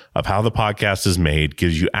curtain of how the podcast is made,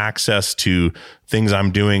 gives you access to things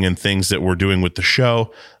I'm doing and things that we're doing with the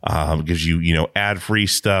show, gives you, ad-free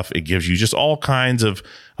stuff. It gives you just all kinds of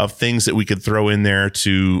things that we could throw in there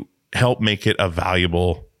to help make it a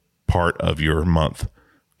valuable part of your month.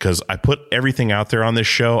 Because I put everything out there on this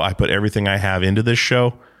show. I put everything I have into this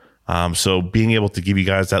show. So being able to give you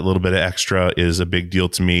guys that little bit of extra is a big deal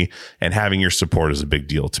to me, and having your support is a big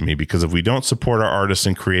deal to me, because if we don't support our artists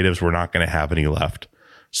and creatives, we're not going to have any left.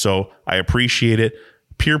 So I appreciate it.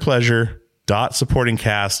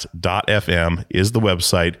 peerpleasure.supportingcast.fm is the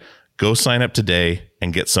website. Go sign up today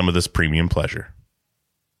and get some of this premium pleasure.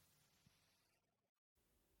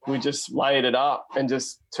 We just laid it up and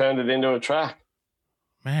just turned it into a track.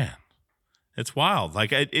 Man, it's wild.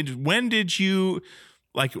 Like, when did you,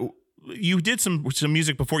 you did some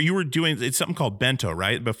music before? You were doing, it's something called Bento,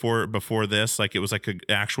 right? Before this, like, it was like an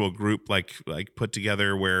actual group, like put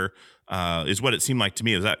together, where is what it seemed like to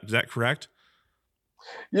me. Is that correct?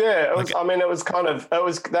 Yeah, it was. It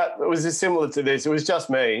was similar to this. It was just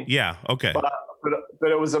me. Yeah. Okay.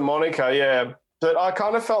 But it was a moniker. Yeah. But I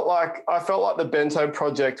kind of felt like the Bento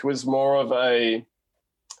project was more of a,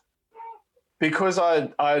 because I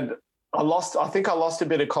lost a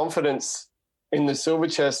bit of confidence in the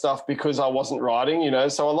Silverchair stuff because I wasn't writing,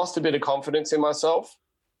 so I lost a bit of confidence in myself,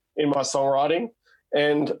 in my songwriting.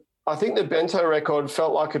 And I think the Bento record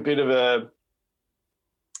felt like it's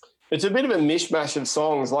a bit of a mishmash of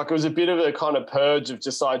songs. Like, it was a bit of a kind of purge of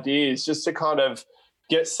just ideas, just to kind of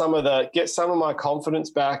get some of my confidence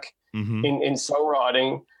back in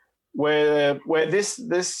songwriting. where this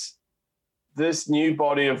new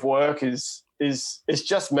body of work is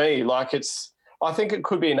just me. Like I think it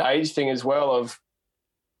could be an age thing as well, of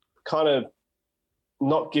kind of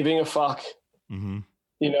not giving a fuck. Mm-hmm.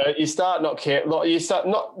 You know, you start not care. You start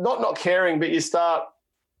not caring, but you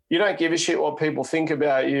don't give a shit what people think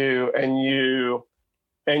about you, and you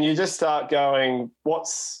just start going,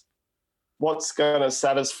 what's going to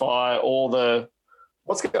satisfy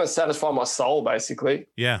what's going to satisfy my soul, basically.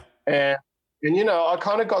 Yeah. And you know, I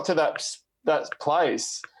kind of got to that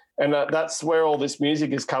place, and that's where all this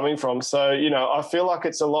music is coming from. So, you know, I feel like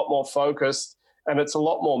it's a lot more focused and it's a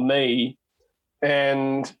lot more me.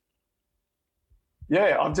 And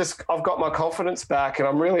yeah, I've got my confidence back, and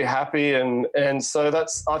I'm really happy. And so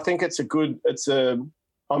I think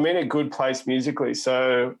I'm in a good place musically.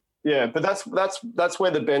 So yeah, but that's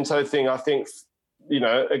where the bento thing, I think, you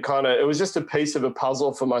know, it was just a piece of a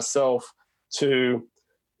puzzle for myself to,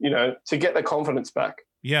 you know, to get the confidence back.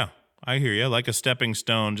 Yeah, I hear you. Like a stepping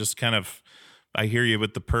stone, just kind of, I hear you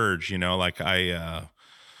with the purge, you know, like I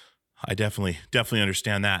definitely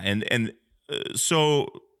understand that. And so,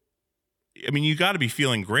 I mean, you got to be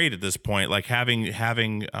feeling great at this point, like having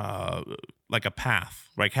like a path,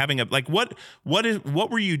 like what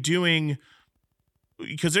were you doing?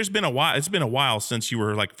 Because it's been a while since you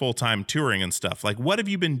were like full-time touring and stuff. Like, what have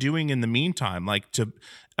you been doing in the meantime, like to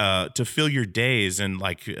fill your days? And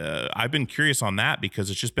like, I've been curious on that, because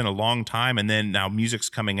it's just been a long time. And then now music's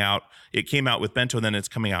coming out. It came out with Bento, and then it's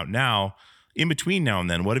coming out now. In between now and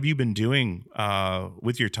then, what have you been doing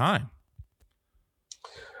with your time?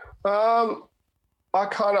 I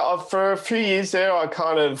kind of, for a few years there, I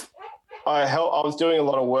was doing a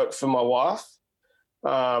lot of work for my wife.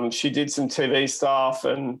 She did some TV stuff,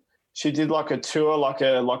 and she did like a tour, like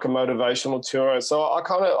a motivational tour. So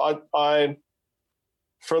I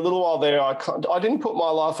for a little while there, I didn't put my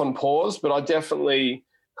life on pause, but I definitely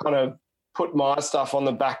kind of put my stuff on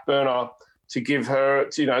the back burner to give her,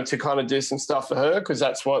 you know, to kind of do some stuff for her, because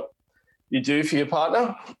that's what you do for your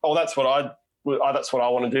partner. Oh, that's what I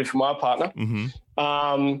want to do for my partner. Mm-hmm.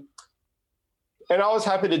 And I was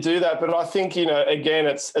happy to do that, but I think, you know, again,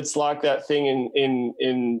 it's like that thing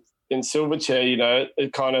in Silverchair, you know,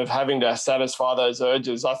 it kind of having to satisfy those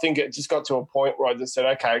urges. I think it just got to a point where I just said,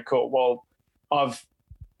 okay, cool. Well, I've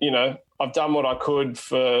done what I could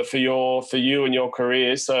for you and your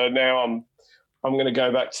career. So now I'm going to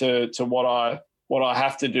go back to what I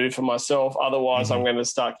have to do for myself. Otherwise, mm-hmm. I'm going to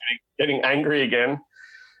start getting angry again.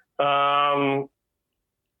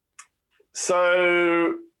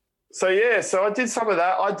 So I did some of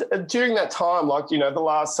that. During that time, like, you know, the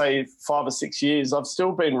last, say, 5 or 6 years, I've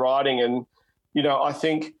still been writing, and, you know, I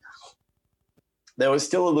think there was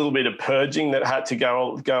still a little bit of purging that had to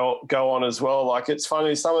go on as well. Like, it's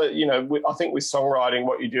funny, some of, you know, I think with songwriting,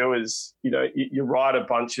 what you do is, you know, you write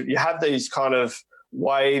you have these kind of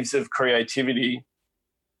waves of creativity.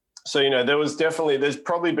 So, you know, there's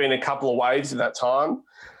probably been a couple of waves in that time.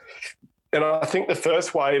 And I think the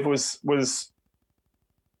first wave was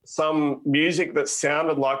some music that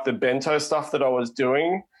sounded like the bento stuff that I was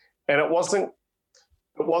doing, and it wasn't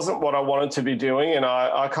what I wanted to be doing. And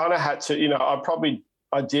I kind of had to, you know,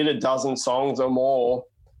 I did a dozen songs or more,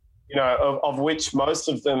 you know, of which most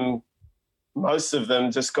of them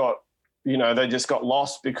just got, you know, they just got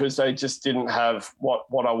lost because they just didn't have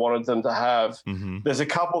what I wanted them to have. Mm-hmm. There's a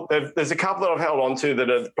couple that I've held on to that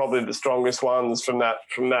are probably the strongest ones from that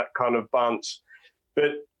kind of bunch.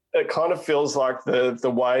 But it kind of feels like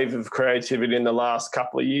the wave of creativity in the last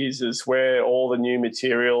couple of years is where all the new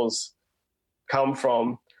materials come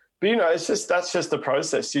from. But, you know, that's just the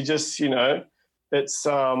process. You just, you know, it's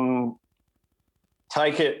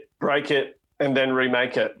take it, break it, and then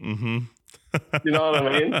remake it. Mm-hmm. You know what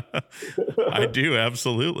I mean? I do.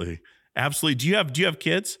 Absolutely. Do you have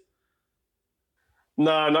kids?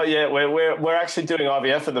 No, not yet. We're actually doing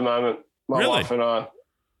IVF at the moment. My wife and I.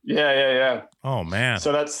 Yeah. Oh man.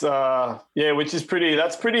 So that's which is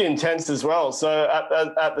pretty intense as well. So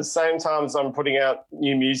at the same time as I'm putting out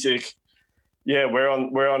new music, we're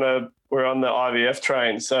on the IVF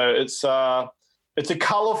train. So it's a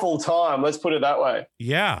colorful time. Let's put it that way.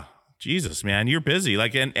 Yeah. Jesus, man, you're busy.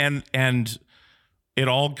 Like, and it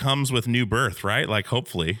all comes with new birth, right? Like,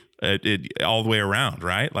 hopefully it all the way around,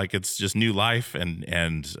 right? Like, it's just new life and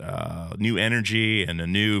new energy and a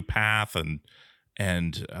new path, and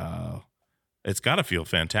it's got to feel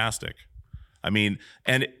fantastic. I mean,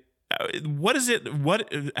 and what is it?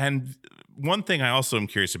 And one thing I also am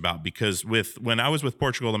curious about, because when I was with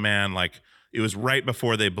Portugal the Man, like, it was right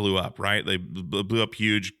before they blew up, right? They blew up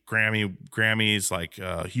huge, Grammys, like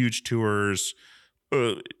huge tours.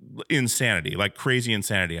 insanity, like crazy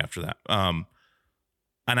insanity after that.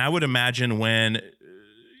 And I would imagine when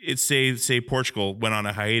it's say Portugal went on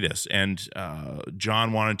a hiatus and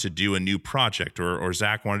John wanted to do a new project or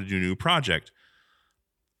Zach wanted to do a new project,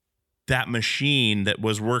 that machine that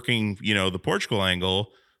was working, the Portugal angle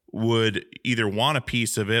would either want a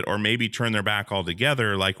piece of it or maybe turn their back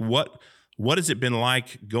altogether. Like what has it been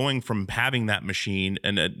like going from having that machine?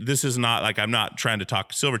 And this is not like, I'm not trying to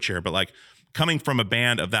talk Silverchair, but like coming from a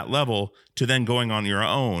band of that level to then going on your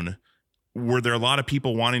own. Were there a lot of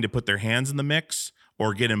people wanting to put their hands in the mix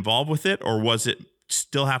or get involved with it? Or was it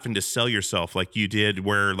still having to sell yourself like you did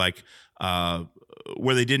where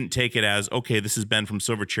they didn't take it as, okay, this is Ben from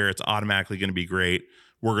Silverchair, it's automatically going to be great,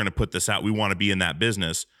 we're going to put this out, we want to be in that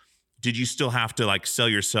business? Did you still have to like sell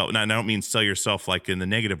yourself? And I don't mean sell yourself like in the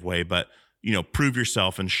negative way, but prove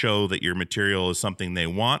yourself and show that your material is something they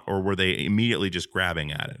want? Or were they immediately just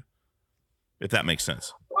grabbing at it? If that makes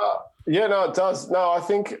sense. Yeah, no, it does. No, I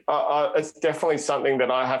think it's definitely something that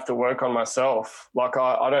I have to work on myself. Like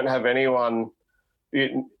I don't have anyone,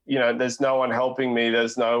 there's no one helping me.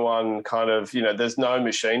 There's no one kind of, there's no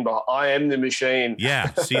machine, but I am the machine.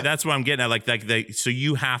 Yeah. See, that's what I'm getting at. So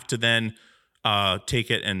you have to then take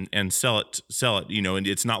it and sell it, and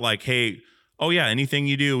it's not like, hey, oh yeah, anything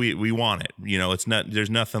you do, we want it. It's not, there's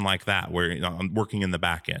nothing like that where I'm working in the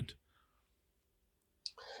back end.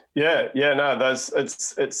 Yeah, no,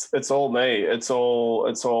 it's all me. It's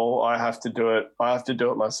all I have to do it. I have to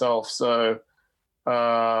do it myself. So,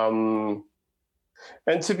 and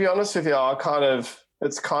to be honest with you,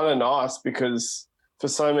 it's kind of nice because for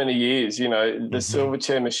so many years, the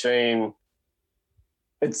Silverchair machine,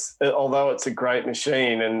 although it's a great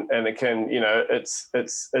machine and it can, it's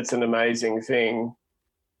an amazing thing.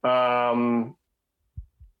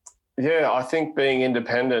 Yeah, I think being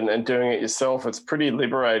independent and doing it yourself, it's pretty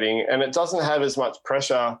liberating, and it doesn't have as much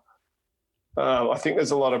pressure. I think there's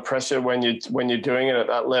a lot of pressure when you're doing it at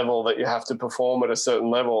that level that you have to perform at a certain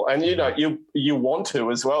level, and you want to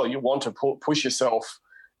as well. You want to push yourself,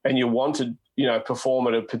 and you want to perform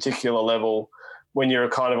at a particular level when you're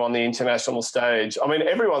kind of on the international stage. I mean,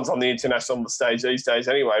 everyone's on the international stage these days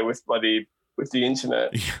anyway with the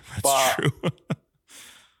internet. Yeah, that's true.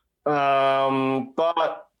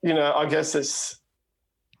 But I guess it's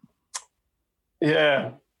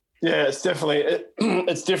it's definitely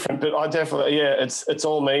it's different, but I definitely it's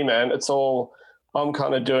all me, man. It's all I'm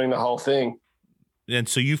kind of doing the whole thing. And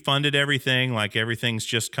so you funded everything, like everything's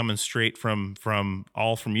just coming straight from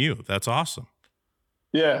you. That's awesome.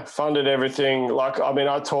 Yeah, funded everything. Like, I mean,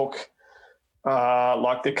 I talk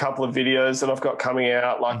like the couple of videos that I've got coming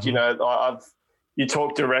out. Like, you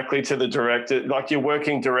talk directly to the director, like you're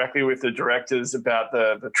working directly with the directors about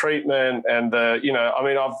the treatment and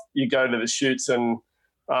you go to the shoots and,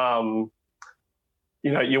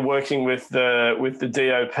 you're working with the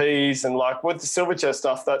DOPs and like with the Silverchair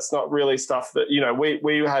stuff, that's not really stuff that,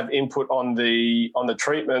 we have input on the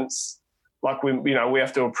treatments. Like we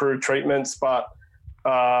have to approve treatments, but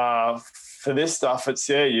for this stuff, it's,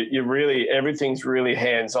 you really, everything's really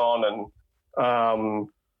hands-on and,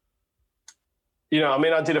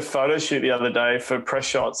 I did a photo shoot the other day for press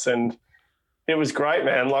shots and it was great,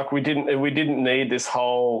 man. Like we didn't need this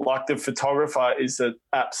whole, like the photographer is an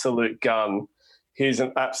absolute gun. He's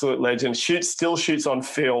an absolute legend. Still shoots on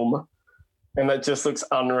film and that just looks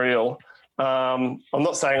unreal. I'm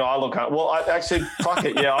not saying I look, fuck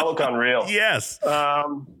it. Yeah, I look unreal. Yes. But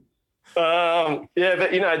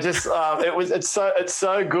it's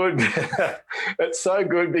so good. It's so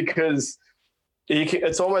good because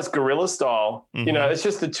it's almost guerrilla style. Mm-hmm. It's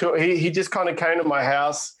just the two. He just kind of came to my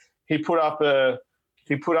house. He put up a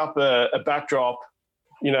backdrop,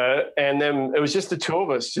 and then it was just the two of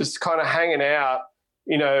us just kind of hanging out.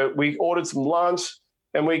 We ordered some lunch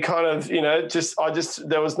and we kind of,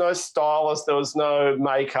 there was no stylist, there was no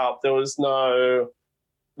makeup, there wasn't all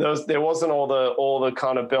the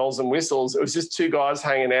kind of bells and whistles. It was just two guys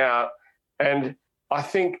hanging out. And I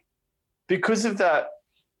think because of that,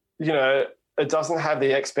 it doesn't have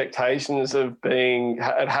the expectations of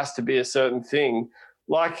it has to be a certain thing.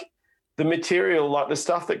 Like the material, like the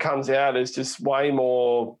stuff that comes out is just way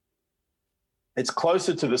more, it's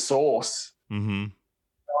closer to the source. Mm-hmm.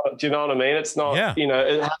 Do you know what I mean? It's not,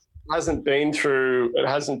 it hasn't been through,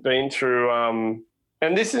 and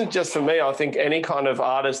this isn't just for me. I think any kind of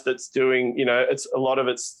artist that's doing, it's a lot of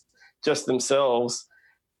it's just themselves.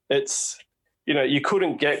 It's, you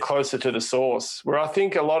couldn't get closer to the source, where I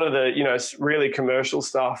think a lot of the, really commercial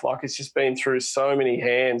stuff, like it's just been through so many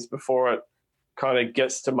hands before it kind of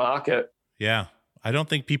gets to market. Yeah. I don't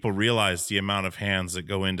think people realize the amount of hands that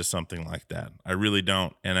go into something like that. I really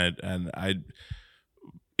don't. And I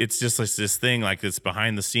it's just like this thing, like it's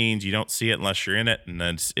behind the scenes. You don't see it unless you're in it. And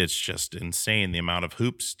then it's just insane. The amount of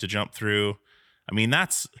hoops to jump through. I mean,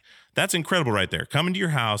 that's incredible right there. Coming to your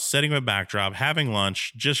house, setting a backdrop, having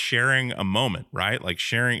lunch, just sharing a moment, right? Like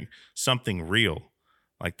sharing something real.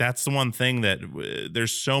 Like that's the one thing that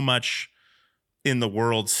there's so much in the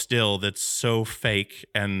world still that's so fake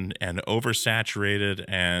and oversaturated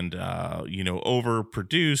and,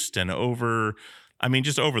 overproduced and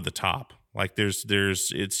just over the top. Like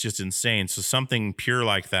it's just insane. So something pure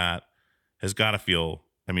like that has got to feel,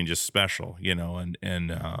 just special,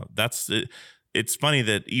 and that's it. It's funny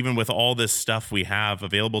that even with all this stuff we have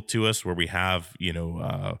available to us, where we have,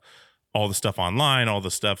 all the stuff online, all the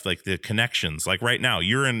stuff, like the connections, like right now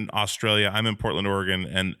you're in Australia, I'm in Portland, Oregon,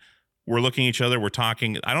 and we're looking at each other. We're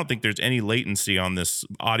talking. I don't think there's any latency on this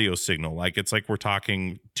audio signal. Like it's like we're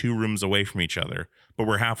talking 2 rooms away from each other, but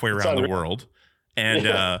we're halfway around the world.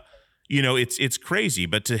 And, it's crazy,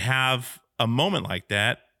 but to have a moment like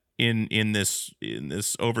that in this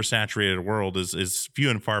oversaturated world is few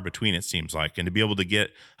and far between, it seems like. And to be able to get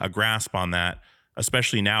a grasp on that,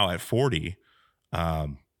 especially now at 40,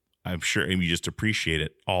 I'm sure you just appreciate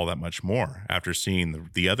it all that much more after seeing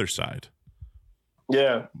the other side.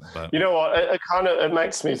 Yeah. But, you know what? It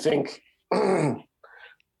makes me think, with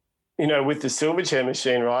the Silverchair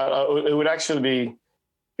machine, right?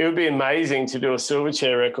 It would be amazing to do a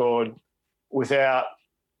Silverchair record without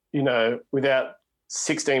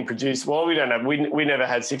 16 producers. Well, we never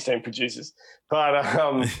had 16 producers, but,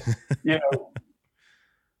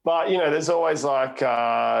 there's always like,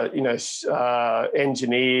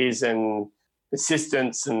 engineers and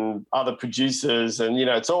assistants and other producers. And,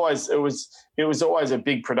 it was always a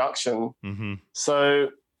big production. Mm-hmm. So,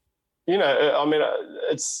 it'd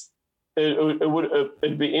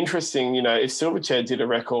be interesting, if Silverchair did a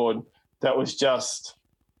record that was just,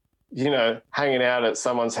 hanging out at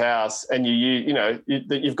someone's house, and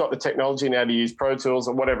you've got the technology now to use Pro Tools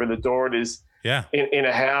or whatever the DAW it is, in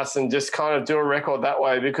a house, and just kind of do a record that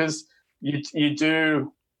way, because you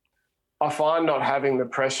do. I find not having the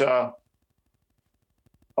pressure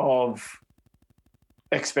of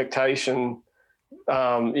expectation,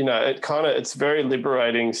 it's very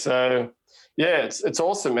liberating. So yeah, it's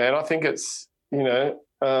awesome, man. I think it's,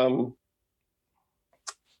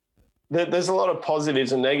 there's a lot of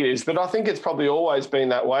positives and negatives, but I think it's probably always been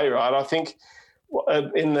that way, right? I think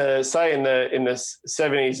in the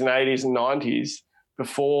 70s and 80s and 90s,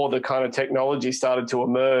 before the kind of technology started to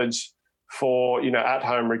emerge for,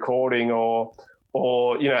 at-home recording or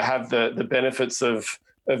have the benefits of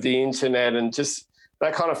the internet and just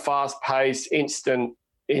that kind of fast-paced, instant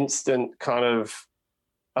kind of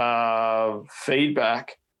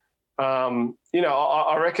feedback.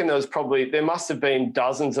 I reckon there must have been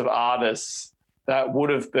dozens of artists that would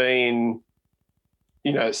have been,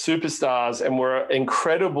 superstars and were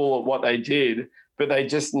incredible at what they did, but they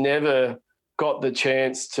just never got the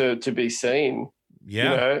chance to be seen.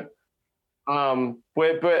 Yeah. We're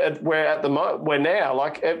now,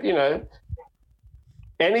 like,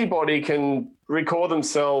 anybody can record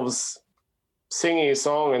themselves singing a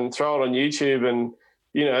song and throw it on YouTube, and,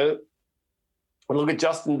 look at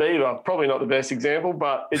Justin Bieber, probably not the best example,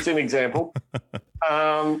 but it's an example.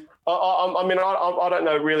 I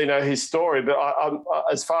don't really know his story, but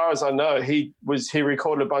as far as I know, he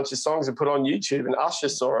recorded a bunch of songs and put on YouTube, and Usher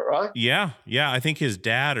saw it, right? Yeah. I think his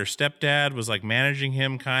dad or stepdad was like managing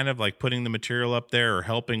him, kind of like putting the material up there or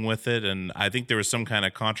helping with it. And I think there was some kind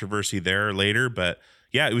of controversy there later, but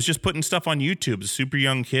yeah, it was just putting stuff on YouTube. A super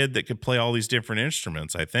young kid that could play all these different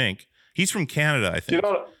instruments, I think. He's from Canada, I think.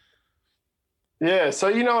 Yeah, so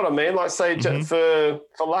you know what I mean? Like, say, for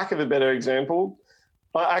lack of a better example,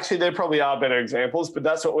 actually there probably are better examples, but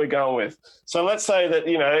that's what we're going with. So let's say that,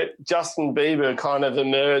 Justin Bieber kind of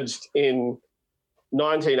emerged in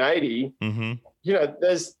 1980. Mm-hmm.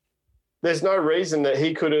 There's no reason that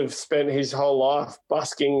he could have spent his whole life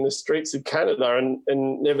busking the streets of Canada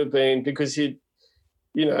and never been, because he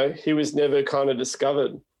was never kind of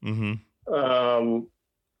discovered. Mm-hmm.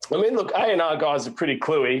 Look, A&R guys are pretty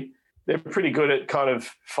cluey. They're pretty good at kind of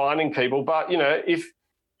finding people, but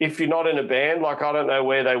if you're not in a band, like, I don't know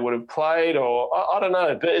where they would have played, or I don't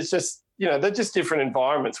know, but it's just, they're just different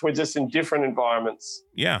environments. We're just in different environments.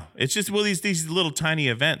 Yeah. It's just, these little tiny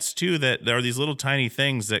events too, that there are these little tiny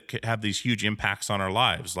things that have these huge impacts on our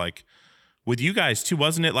lives. Like with you guys too,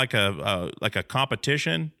 wasn't it like a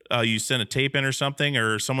competition? You sent a tape in or something,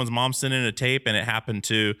 or someone's mom sent in a tape and it happened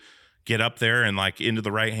to get up there and like into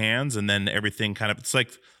the right hands, and then everything kind of, it's like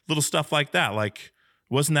little stuff like that. Like,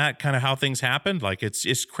 wasn't that kind of how things happened? Like,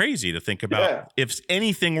 it's crazy to think about. Yeah. If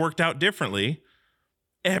anything worked out differently,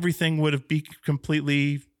 everything would have been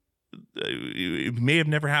completely it may have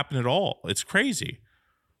never happened at all. It's crazy.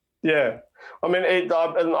 Yeah. I mean,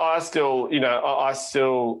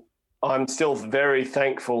 I'm still very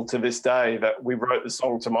thankful to this day that we wrote the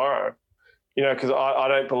song Tomorrow, because I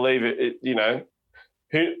don't believe it,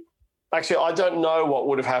 I don't know what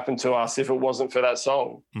would have happened to us if it wasn't for that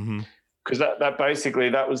song. Mm-hmm. Because that basically,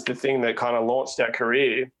 that was the thing that kind of launched our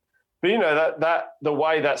career. But that the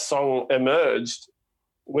way that song emerged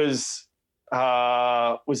was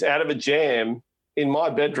out of a jam in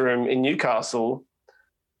my bedroom in Newcastle.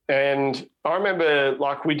 And I remember,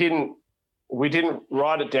 like, we didn't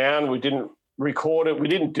write it down, we didn't record it, we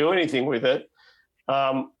didn't do anything with it.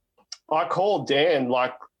 I called Dan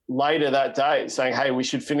like later that day saying, hey, we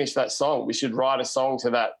should finish that song. We should write a song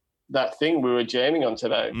to that thing we were jamming on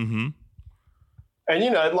today. Mm-hmm.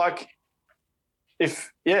 And like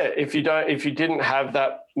if you didn't have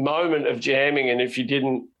that moment of jamming, and if you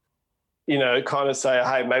didn't, kind of say,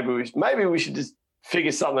 hey, maybe we should just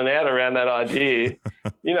figure something out around that idea,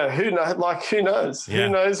 who knows? Like, who knows? Yeah.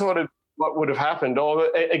 Who knows what would have happened? Or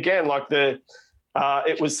again, like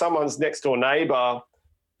it was someone's next door neighbor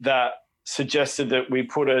that suggested that we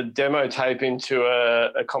put a demo tape into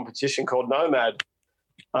a competition called Nomad.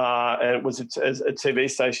 And it was a TV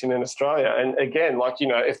station in Australia. And again, like,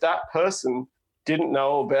 if that person didn't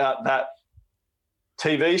know about that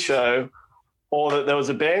TV show or that there was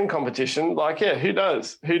a band competition, like, yeah, who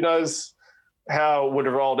knows? Who knows how it would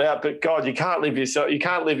have rolled out? But God, you can't live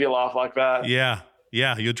your life like that. Yeah.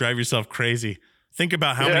 Yeah. You'll drive yourself crazy. Think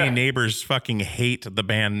about how many neighbors fucking hate the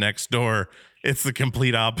band next door. It's the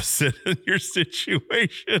complete opposite in your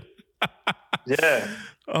situation. Yeah.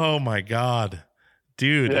 Oh my God.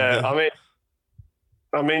 Dude. Yeah,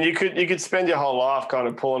 I mean, you could spend your whole life kind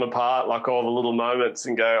of pulling apart like all the little moments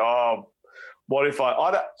and go, oh, what if I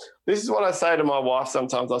don't, this is what I say to my wife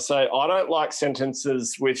sometimes. I say, I don't like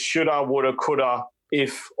sentences with shoulda, woulda, coulda,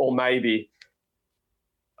 if, or maybe.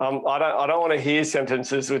 I don't want to hear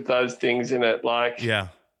sentences with those things in it. Like, yeah.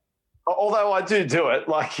 Although I do it,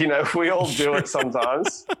 like, we all do it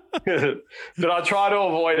sometimes, but I try to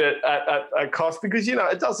avoid it at cost because,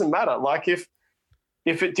 it doesn't matter. Like if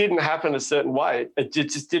it didn't happen a certain way, it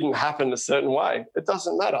just didn't happen a certain way. It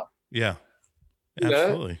doesn't matter. Yeah,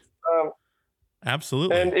 absolutely.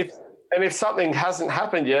 Absolutely. And if something hasn't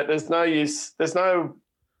happened yet, there's no use. There's no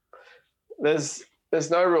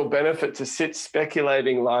real benefit to sit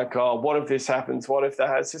speculating like, oh, what if this happens? What if that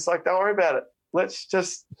happens? It's just like, don't worry about it. Let's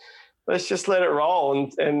just let it roll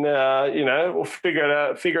and we'll figure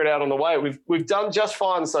it out on the way. We've done just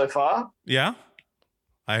fine so far. Yeah.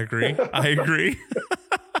 I agree.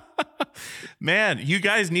 Man, you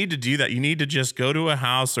guys need to do that. You need to just go to a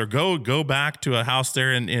house or go back to a house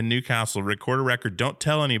there in Newcastle, record a record. Don't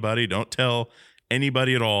tell anybody. Don't tell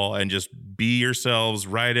anybody at all. And just be yourselves,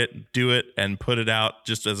 write it, do it, and put it out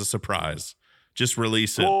just as a surprise. Just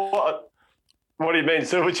release it. Well, what do you mean,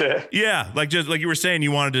 Silverchair? Yeah, just like you were saying,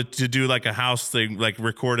 you wanted to do like a house thing, like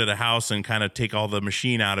record at a house and kind of take all the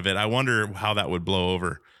machine out of it. I wonder how that would blow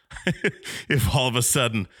over. If all of a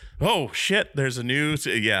sudden, oh shit, there's a new,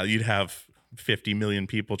 you'd have 50 million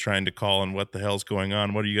people trying to call and what the hell's going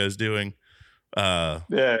on? What are you guys doing? Yeah.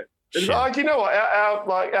 It's like,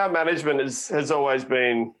 what, our management has always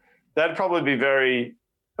been, they'd probably be very,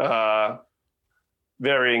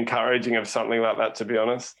 very encouraging of something like that, to be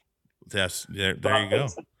honest. Yes. There you go.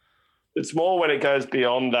 It's more when it goes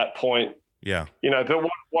beyond that point. Yeah. But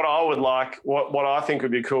what I would like, what I think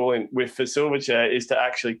would be cool for Silverchair is to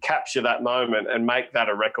actually capture that moment and make that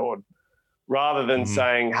a record rather than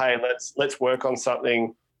saying, hey, let's work on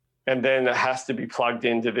something and then it has to be plugged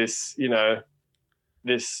into this,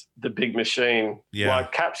 the big machine. Yeah.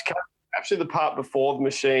 Like capture the part before the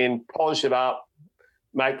machine, polish it up,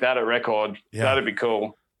 make that a record. Yeah. That'd be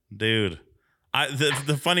cool. Dude.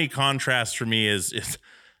 The funny contrast for me is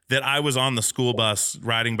that I was on the school bus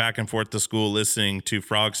riding back and forth to school listening to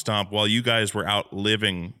Frog Stomp while you guys were out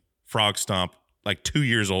living Frog Stomp like 2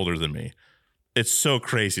 years older than me. It's so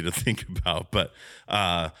crazy to think about. But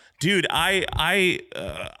dude, I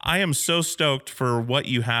am so stoked for what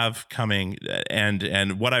you have coming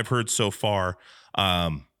and what I've heard so far.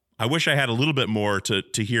 I wish I had a little bit more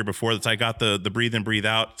to hear before this. I got the Breathe In, Breathe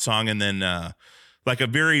Out song and then like a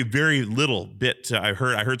very, very little bit. I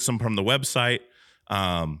heard some from the website.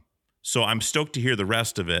 So I'm stoked to hear the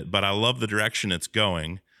rest of it, but I love the direction it's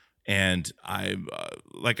going. And I,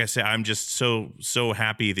 like I say, I'm just so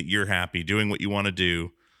happy that you're happy doing what you want to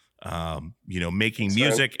do, making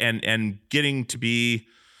music and getting to be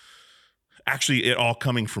actually it all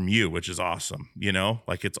coming from you, which is awesome.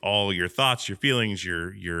 Like it's all your thoughts, your feelings,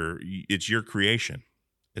 it's your creation.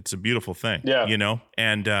 It's a beautiful thing, Yeah.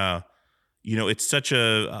 and, it's such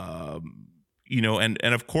a,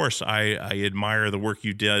 and of course I admire the work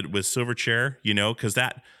you did with Silverchair, cause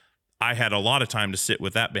that I had a lot of time to sit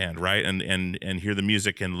with that band. Right. And hear the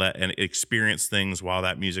music and experience things while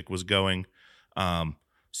that music was going.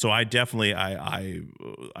 So I definitely,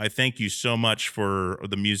 I thank you so much for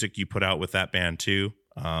the music you put out with that band too.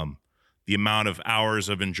 The amount of hours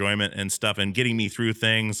of enjoyment and stuff and getting me through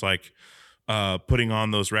things like, putting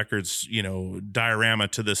on those records, Diorama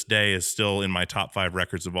to this day is still in my top 5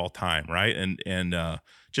 records of all time. Right. And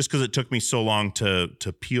just cause it took me so long to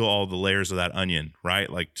peel all the layers of that onion, right.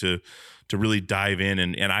 Like to really dive in.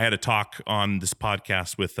 And I had a talk on this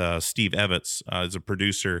podcast with, Steve Evans, as a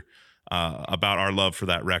producer, about our love for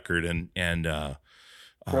that record.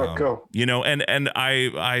 Cool. And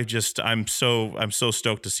I'm so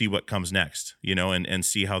stoked to see what comes next, and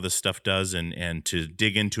see how this stuff does and to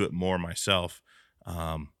dig into it more myself.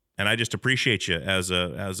 And I just appreciate you as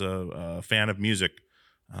a fan of music.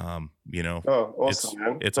 Oh, awesome,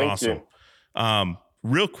 man. It's Thank awesome. you.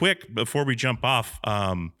 Real quick before we jump off,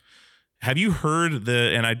 have you heard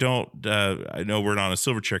and I know we're not on a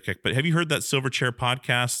Silverchair kick, but have you heard that Silverchair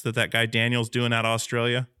podcast that guy Daniel's doing out of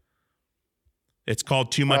Australia? It's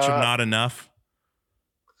called Too Much of Not Enough.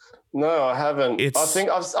 No, I haven't. I think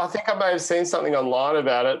I may have seen something online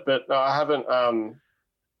about it, but no, I haven't. I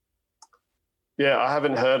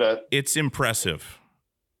haven't heard it. It's impressive.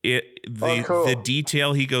 Cool. The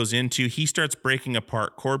detail he goes into. He starts breaking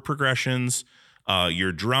apart chord progressions,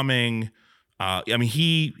 your drumming.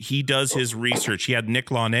 He does his research. He had Nick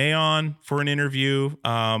Launay on for an interview.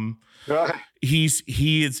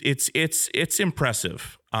 It's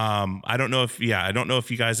impressive. I don't know if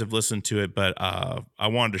you guys have listened to it, but I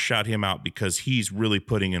wanted to shout him out because he's really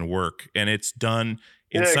putting in work and it's done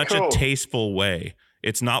in such a tasteful way.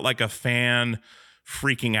 It's not like a fan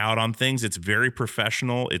freaking out on things. It's very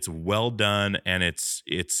professional. It's well done. And it's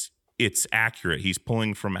accurate. He's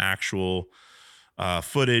pulling from actual,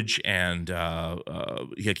 footage and,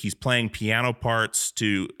 he's playing piano parts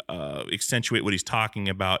to, accentuate what he's talking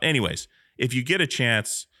about. Anyways, if you get a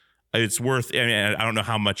chance, it's worth. I don't know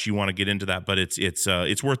how much you want to get into that, but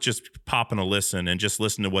it's worth just popping a listen and just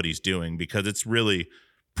listen to what he's doing because it's really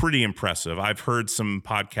pretty impressive. I've heard some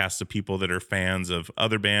podcasts of people that are fans of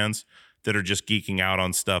other bands that are just geeking out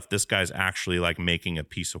on stuff. This guy's actually like making a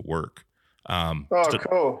piece of work.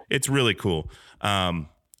 Cool. It's really cool.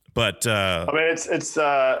 But it's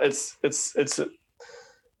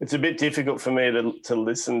a bit difficult for me to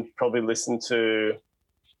listen to.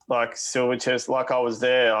 Like Silverchair, like I was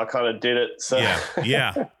there, I kind of did it. So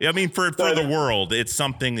yeah. I mean, for the world, it's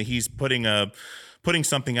something that he's putting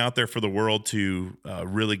something out there for the world to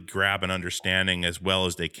really grab an understanding as well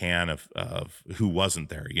as they can of who wasn't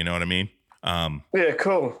there. You know what I mean? Yeah,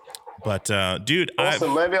 cool. But dude,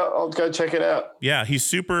 awesome. Maybe I'll go check it out. Yeah,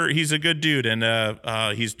 he's a good dude,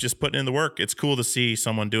 and he's just putting in the work. It's cool to see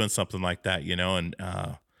someone doing something like that, and.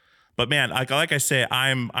 But man, like I say,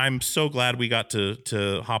 I'm so glad we got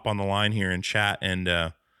to hop on the line here and chat. And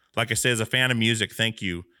like I say, as a fan of music, thank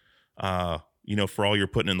you, for all you're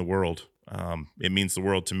putting in the world. It means the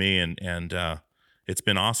world to me, and it's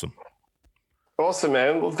been awesome. Awesome,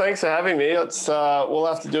 man. Well, thanks for having me. It's we'll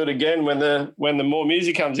have to do it again when the more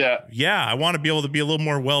music comes out. Yeah, I want to be able to be a little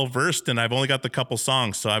more well versed, and I've only got the couple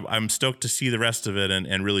songs, so I'm stoked to see the rest of it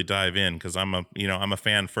and really dive in because I'm a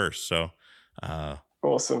fan first. So.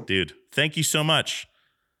 Awesome. Dude, thank you so much.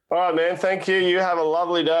 All right, man. Thank you. You have a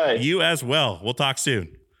lovely day. You as well. We'll talk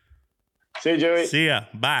soon. See you, Joey. See ya.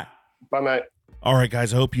 Bye. Bye, mate. All right,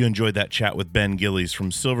 guys. I hope you enjoyed that chat with Ben Gillies from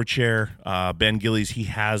Silverchair. Ben Gillies, he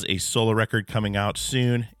has a solo record coming out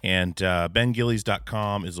soon, and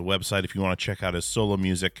bengillies.com is the website if you want to check out his solo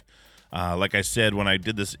music. Like I said, when I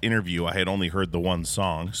did this interview, I had only heard the one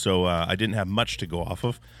song, so I didn't have much to go off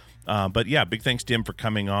of. But yeah, big thanks to him for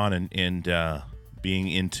coming on and being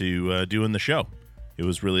into doing the show. It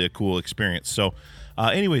was really a cool experience. So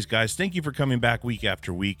anyways, guys, thank you for coming back week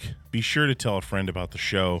after week. Be sure to tell a friend about the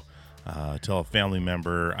show, tell a family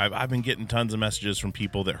member. I've been getting tons of messages from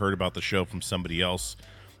people that heard about the show from somebody else,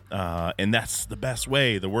 and that's the best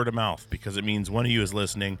way, the word of mouth, because it means one of you is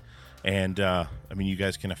listening, and you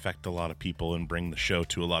guys can affect a lot of people and bring the show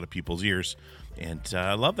to a lot of people's ears, and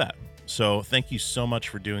I love that. So thank you so much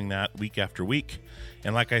for doing that week after week.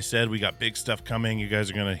 And like I said, we got big stuff coming. You guys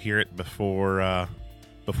are going to hear it before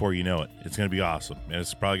you know it. It's going to be awesome. And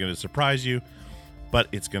it's probably going to surprise you, but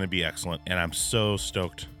it's going to be excellent. And I'm so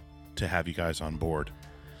stoked to have you guys on board.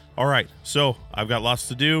 All right. So I've got lots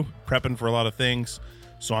to do, prepping for a lot of things.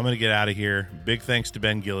 So I'm going to get out of here. Big thanks to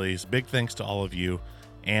Ben Gillies. Big thanks to all of you.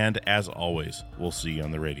 And as always, we'll see you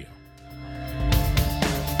on the radio.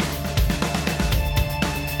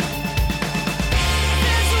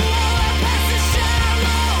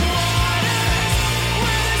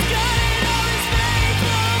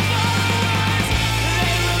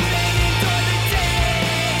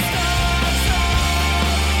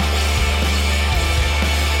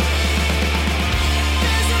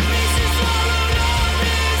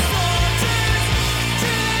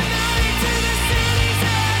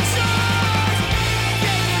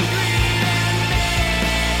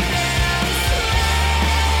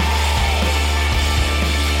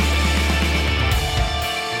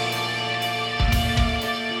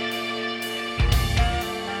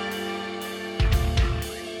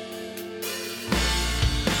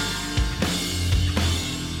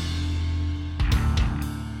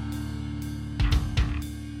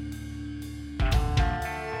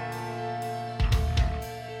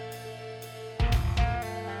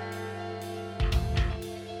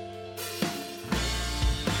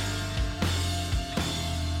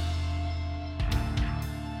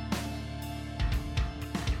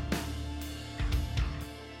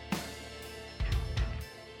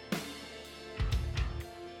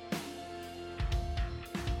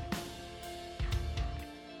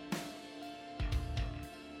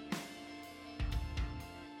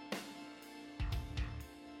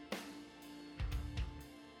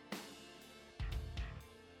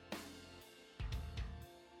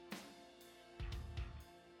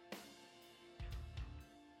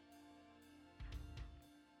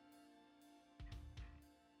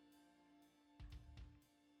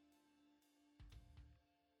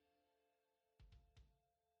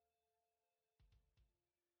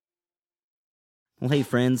 Well, hey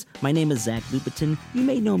friends, my name is Zach Lupitin. You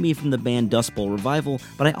may know me from the band Dust Bowl Revival,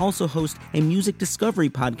 but I also host a music discovery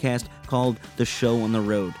podcast called The Show on the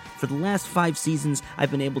Road. For the last 5 seasons,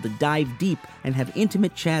 I've been able to dive deep and have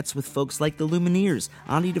intimate chats with folks like the Lumineers,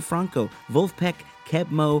 Ani DeFranco, Wolfpack,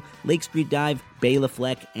 Keb Mo, Lake Street Dive, Bela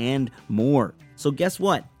Fleck, and more. So guess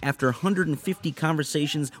what? After 150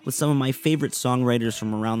 conversations with some of my favorite songwriters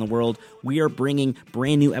from around the world, we are bringing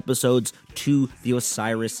brand new episodes to the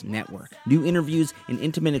Osiris Network. New interviews and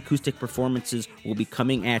intimate acoustic performances will be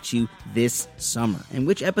coming at you this summer. And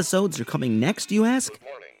which episodes are coming next, you ask?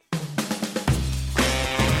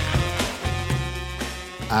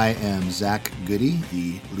 I am Zach Goody,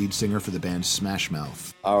 the lead singer for the band Smash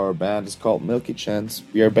Mouth. Our band is called Milky Chance.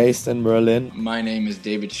 We are based in Berlin. My name is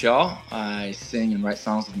David Shaw. I sing and write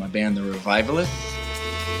songs with my band, The Revivalists.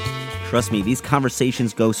 Trust me, these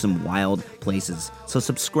conversations go some wild places. So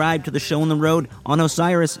subscribe to The Show on the Road on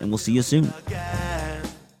Osiris, and we'll see you soon.